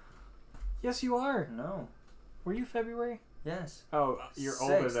not. Yes, you are. No. Were you February? Yes. Oh, you're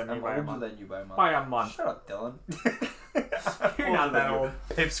older than me I'm by a older month. than you by a month. By a month. Shut up, Dylan. You're not that old.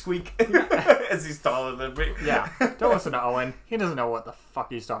 Pipsqueak. As he's taller than me. Yeah. Don't listen to Owen. He doesn't know what the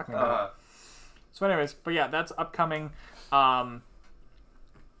fuck he's talking about. So anyways, but yeah, that's upcoming.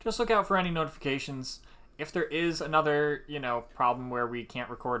 Just look out for any notifications. If there is another, problem where we can't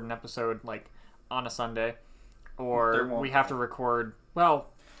record an episode like on a Sunday, or we have to record,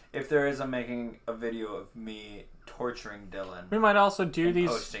 if there is, I'm making a video of me torturing Dylan. we might also do these.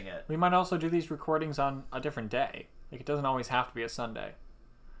 Posting it. We might also do these recordings on a different day. Like, it doesn't always have to be a Sunday.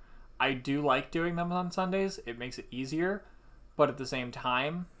 I do like doing them on Sundays. It makes it easier, but at the same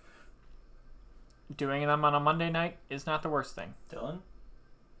time, doing them on a Monday night is not the worst thing. Dylan,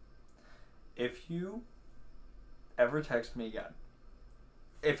 if you ever text me again,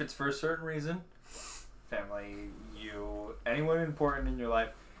 if it's for a certain reason, family, you, anyone important in your life,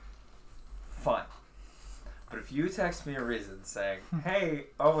 fine. But if you text me a reason saying, hey,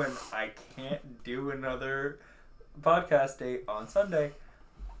 Owen, I can't do another podcast date on Sunday,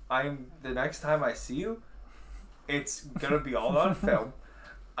 the next time I see you, it's going to be all on film.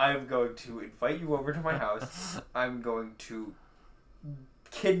 I'm going to invite you over to my house. I'm going to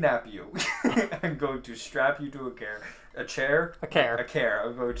kidnap you. I'm going to strap you to a chair. A chair? A chair. A chair.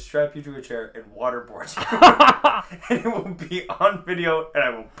 I'm going to strap you to a chair and waterboard you. And it will be on video, and I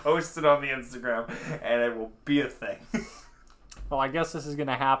will post it on the Instagram, and it will be a thing. Well, I guess this is going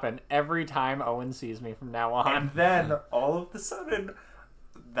to happen every time Owen sees me from now on. And then, all of a sudden,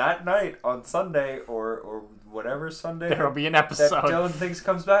 that night on Sunday, or whatever Sunday There will be an that episode. Dylan thinks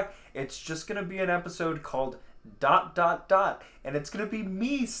comes back, it's just going to be an episode called ... and it's going to be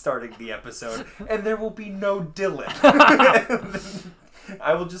me starting the episode, and there will be no Dylan.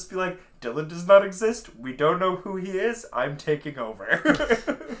 I will just be like, Dylan does not exist, we don't know who he is, I'm taking over.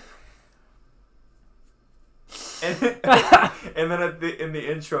 and then in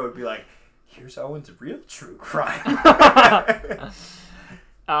the intro it'd be like, here's Owen's real true crime.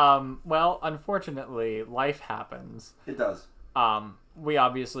 Well, unfortunately, life happens. It does. We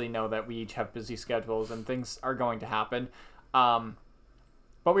obviously know that we each have busy schedules and things are going to happen.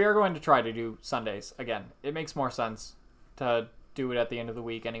 But we are going to try to do Sundays again. It makes more sense to do it at the end of the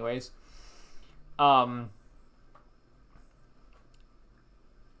week anyways.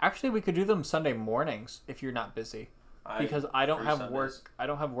 Actually, we could do them Sunday mornings if you're not busy. Because I don't have work. I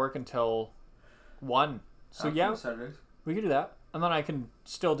don't have work until 1. So yeah, Sundays. we could do that. And then I can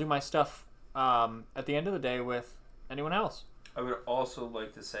still do my stuff at the end of the day with anyone else. I would also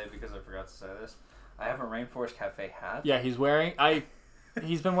like to say, because I forgot to say this, I have a Rainforest Cafe hat. Yeah, he's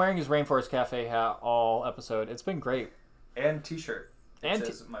been wearing his Rainforest Cafe hat all episode. It's been great. And t-shirt. It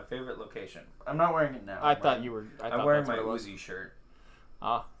says my favorite location. I'm not wearing it now. I'm wearing my Uzi shirt.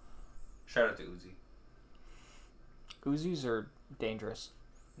 Ah. Shout out to Uzi. Uzis are dangerous.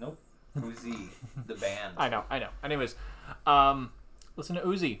 Nope. Uzi, the band. I know. Anyways, listen to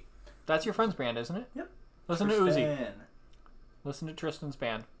Uzi. That's your friend's band, isn't it? Yep. Listen to Uzi. Listen to Tristan's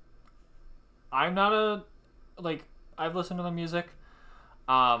band. I'm not I've listened to the music.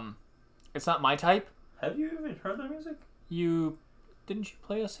 It's not my type. Have you even heard their music? Didn't you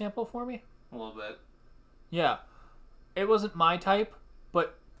play a sample for me? A little bit. Yeah. It wasn't my type,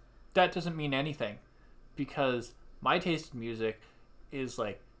 but that doesn't mean anything. Because my taste in music is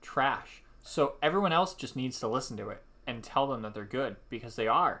like trash. So everyone else just needs to listen to it and tell them that they're good, because they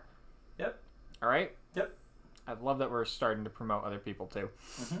are. Yep. All right? Yep. I love that we're starting to promote other people too.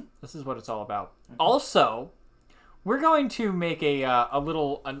 Mm-hmm. This is what it's all about. Mm-hmm. Also, we're going to make a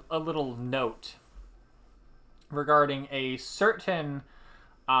little note regarding a certain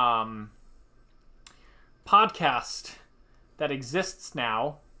podcast that exists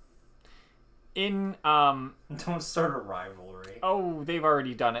now. Don't start a rivalry. Oh, they've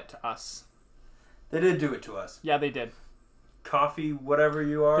already done it to us. They did do it to us. Yeah, they did. Coffee, whatever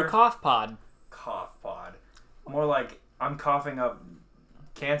you are. The Cough Pod. Cough Pod. More like, I'm coughing up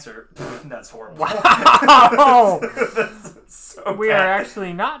cancer. That's horrible. Wow! That's so We bad. are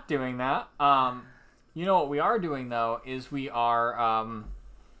actually not doing that. You know what we are doing though is we are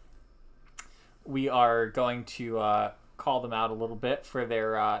going to call them out a little bit for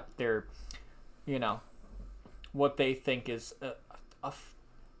their what they think is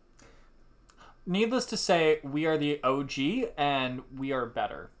needless to say, we are the OG and we are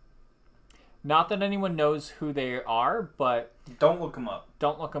better. Not that anyone knows who they are, but Don't look them up.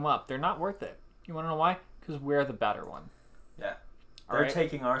 don't look them up. They're not worth it. You want to know why? Because we're the better one. Yeah. All They're right?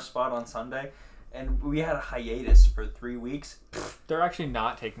 taking our spot on Sunday, and we had a hiatus for 3 weeks. They're actually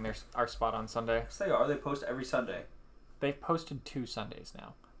not taking our spot on Sunday. Yes, they are. They post every Sunday. They've posted 2 Sundays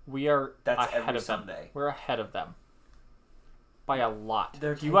now. We are That's ahead every of them. Sunday. We're ahead of them by a lot.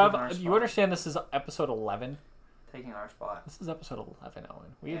 They're Do you taking our do you spot. understand this is episode 11? Taking our spot. This is episode 11,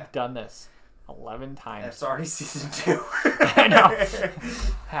 Owen. We've Yeah. done this 11 And times. it's already season 2. I know.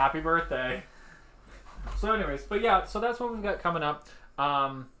 Happy birthday. So anyways, but yeah, so that's what we've got coming up.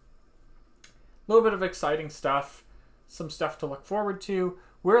 A little bit of exciting stuff. Some stuff to look forward to.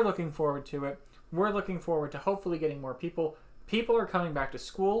 We're looking forward to it. We're looking forward to hopefully getting more people. People are coming back to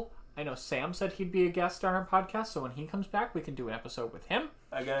school. I know Sam said he'd be a guest on our podcast, so when he comes back, we can do an episode with him.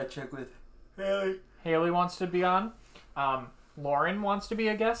 I gotta check with Haley. Haley wants to be on. Lauren wants to be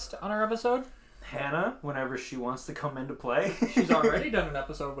a guest on our episode. Hannah, whenever she wants to come into play. She's already done an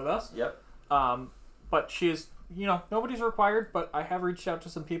episode with us. Yep. But she is, nobody's required, but I have reached out to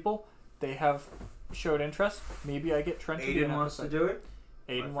some people. They have showed interest. Maybe I get Trent to do an Aiden wants to episode. do it.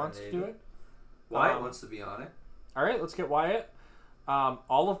 Aiden friend wants to Aiden. do it. Wyatt wants to be on it. All right, let's get Wyatt.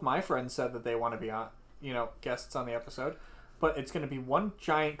 All of my friends said that they want to be on, guests on the episode. But it's going to be one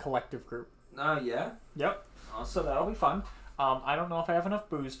giant collective group. Oh, yeah? Yep. Awesome. So that'll be fun. I don't know if I have enough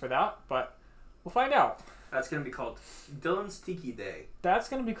booze for that, but we'll find out. That's going to be called Dylan's Tiki Day. That's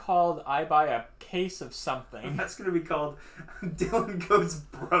going to be called I Buy a Case of Something. That's going to be called Dylan Goes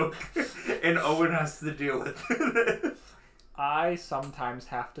Broke and Owen has to deal with it. I sometimes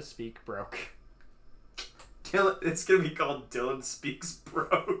have to speak broke. It's going to be called Dylan Speaks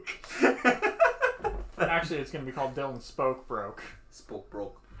Broke. Actually, it's going to be called Dylan Spoke Broke. Spoke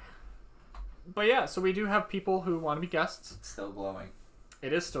broke. But yeah, so we do have people who want to be guests. It's still glowing.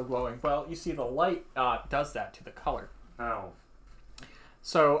 It is still glowing. Well, you see the light does that to the color. Oh.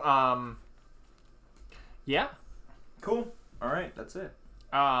 So, yeah. Cool. All right, that's it.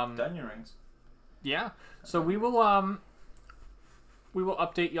 Done your rings. Yeah. So we will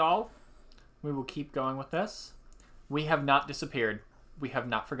update y'all. We will keep going with this. We have not disappeared. We have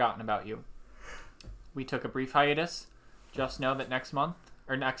not forgotten about you. We took a brief hiatus. Just know that next month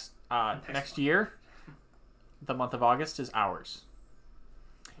or next year, the month of August is ours.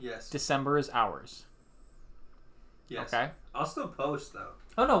 Yes. December is ours. Yes. Okay. I'll still post though.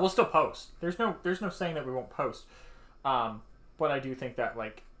 Oh no, we'll still post. There's no saying that we won't post. But I do think that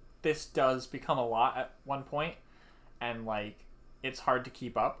this does become a lot at one point, and it's hard to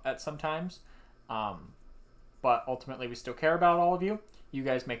keep up at sometimes. But ultimately we still care about all of you. You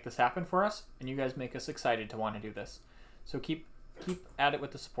guys make this happen for us, and you guys make us excited to want to do this. So keep at it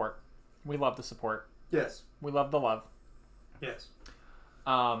with the support. We love the support. Yes. We love the love. Yes.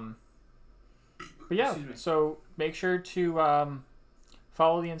 But yeah, Excuse me. so make sure to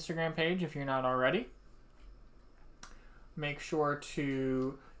follow the Instagram page if you're not already. Make sure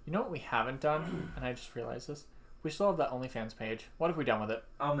to... You know what we haven't done? And I just realized this. We still have that OnlyFans page. What have we done with it?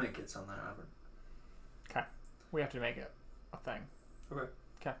 I'll make it something happen. Okay. We have to make it a thing. Okay.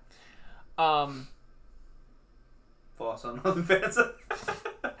 Okay. Floss on OnlyFans.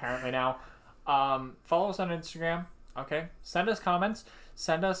 Apparently now. Follow us on Instagram. Okay. Send us comments.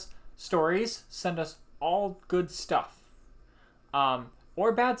 Send us stories. Send us all good stuff.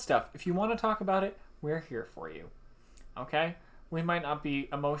 Or bad stuff. If you want to talk about it, we're here for you. Okay? We might not be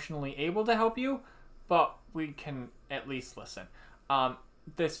emotionally able to help you, but we can at least listen.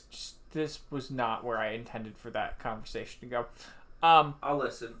 This was not where I intended for that conversation to go. I'll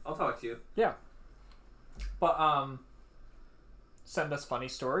listen. I'll talk to you. Yeah. But send us funny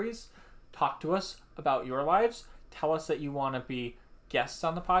stories. Talk to us about your lives. Tell us that you want to be guests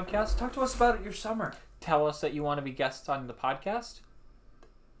on the podcast. Talk to us about it your summer. Tell us that you want to be guests on the podcast.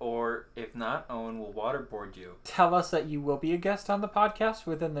 Or if not, Owen will waterboard you. Tell us that you will be a guest on the podcast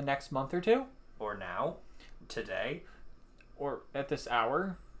within the next month or two. Or now. Today. Or at this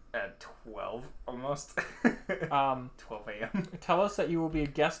hour. At 12 almost. 12 a.m. Tell us that you will be a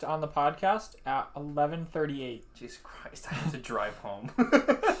guest on the podcast at 11:38. Jesus Christ, I have to drive home.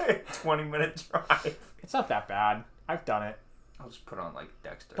 20-minute drive. It's not that bad. I've done it. I'll just put on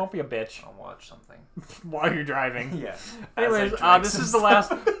Dexter. Don't be a bitch I'll watch something. while you're driving. Yeah. Anyways, As I drag this some is the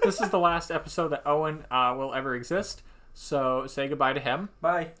stuff. last. This is the last episode that Owen will ever exist. So say goodbye to him.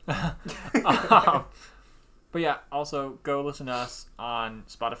 Bye. But yeah, also go listen to us on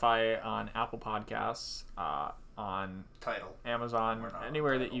Spotify, on Apple Podcasts, on Title. Amazon, We're not on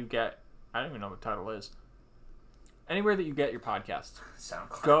anywhere that Tidal. you get. I don't even know what Tidal is. Anywhere that you get your podcasts,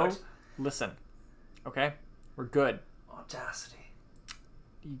 SoundCloud. go listen. Okay? We're good. Audacity.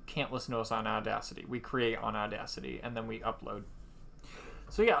 You can't listen to us on Audacity. We create on Audacity and then we upload.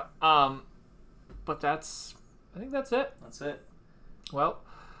 So yeah, but I think that's it. That's it. Well,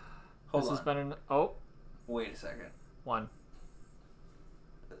 Hold this on. has been Wait a second. one.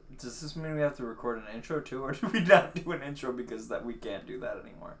 Does this mean we have to record an intro too, or do we not do an intro because that we can't do that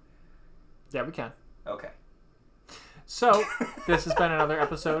anymore? Yeah, we can. Okay. So, this has been another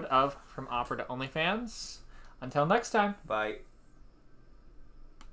episode of From Opera to OnlyFans. Until next time. Bye.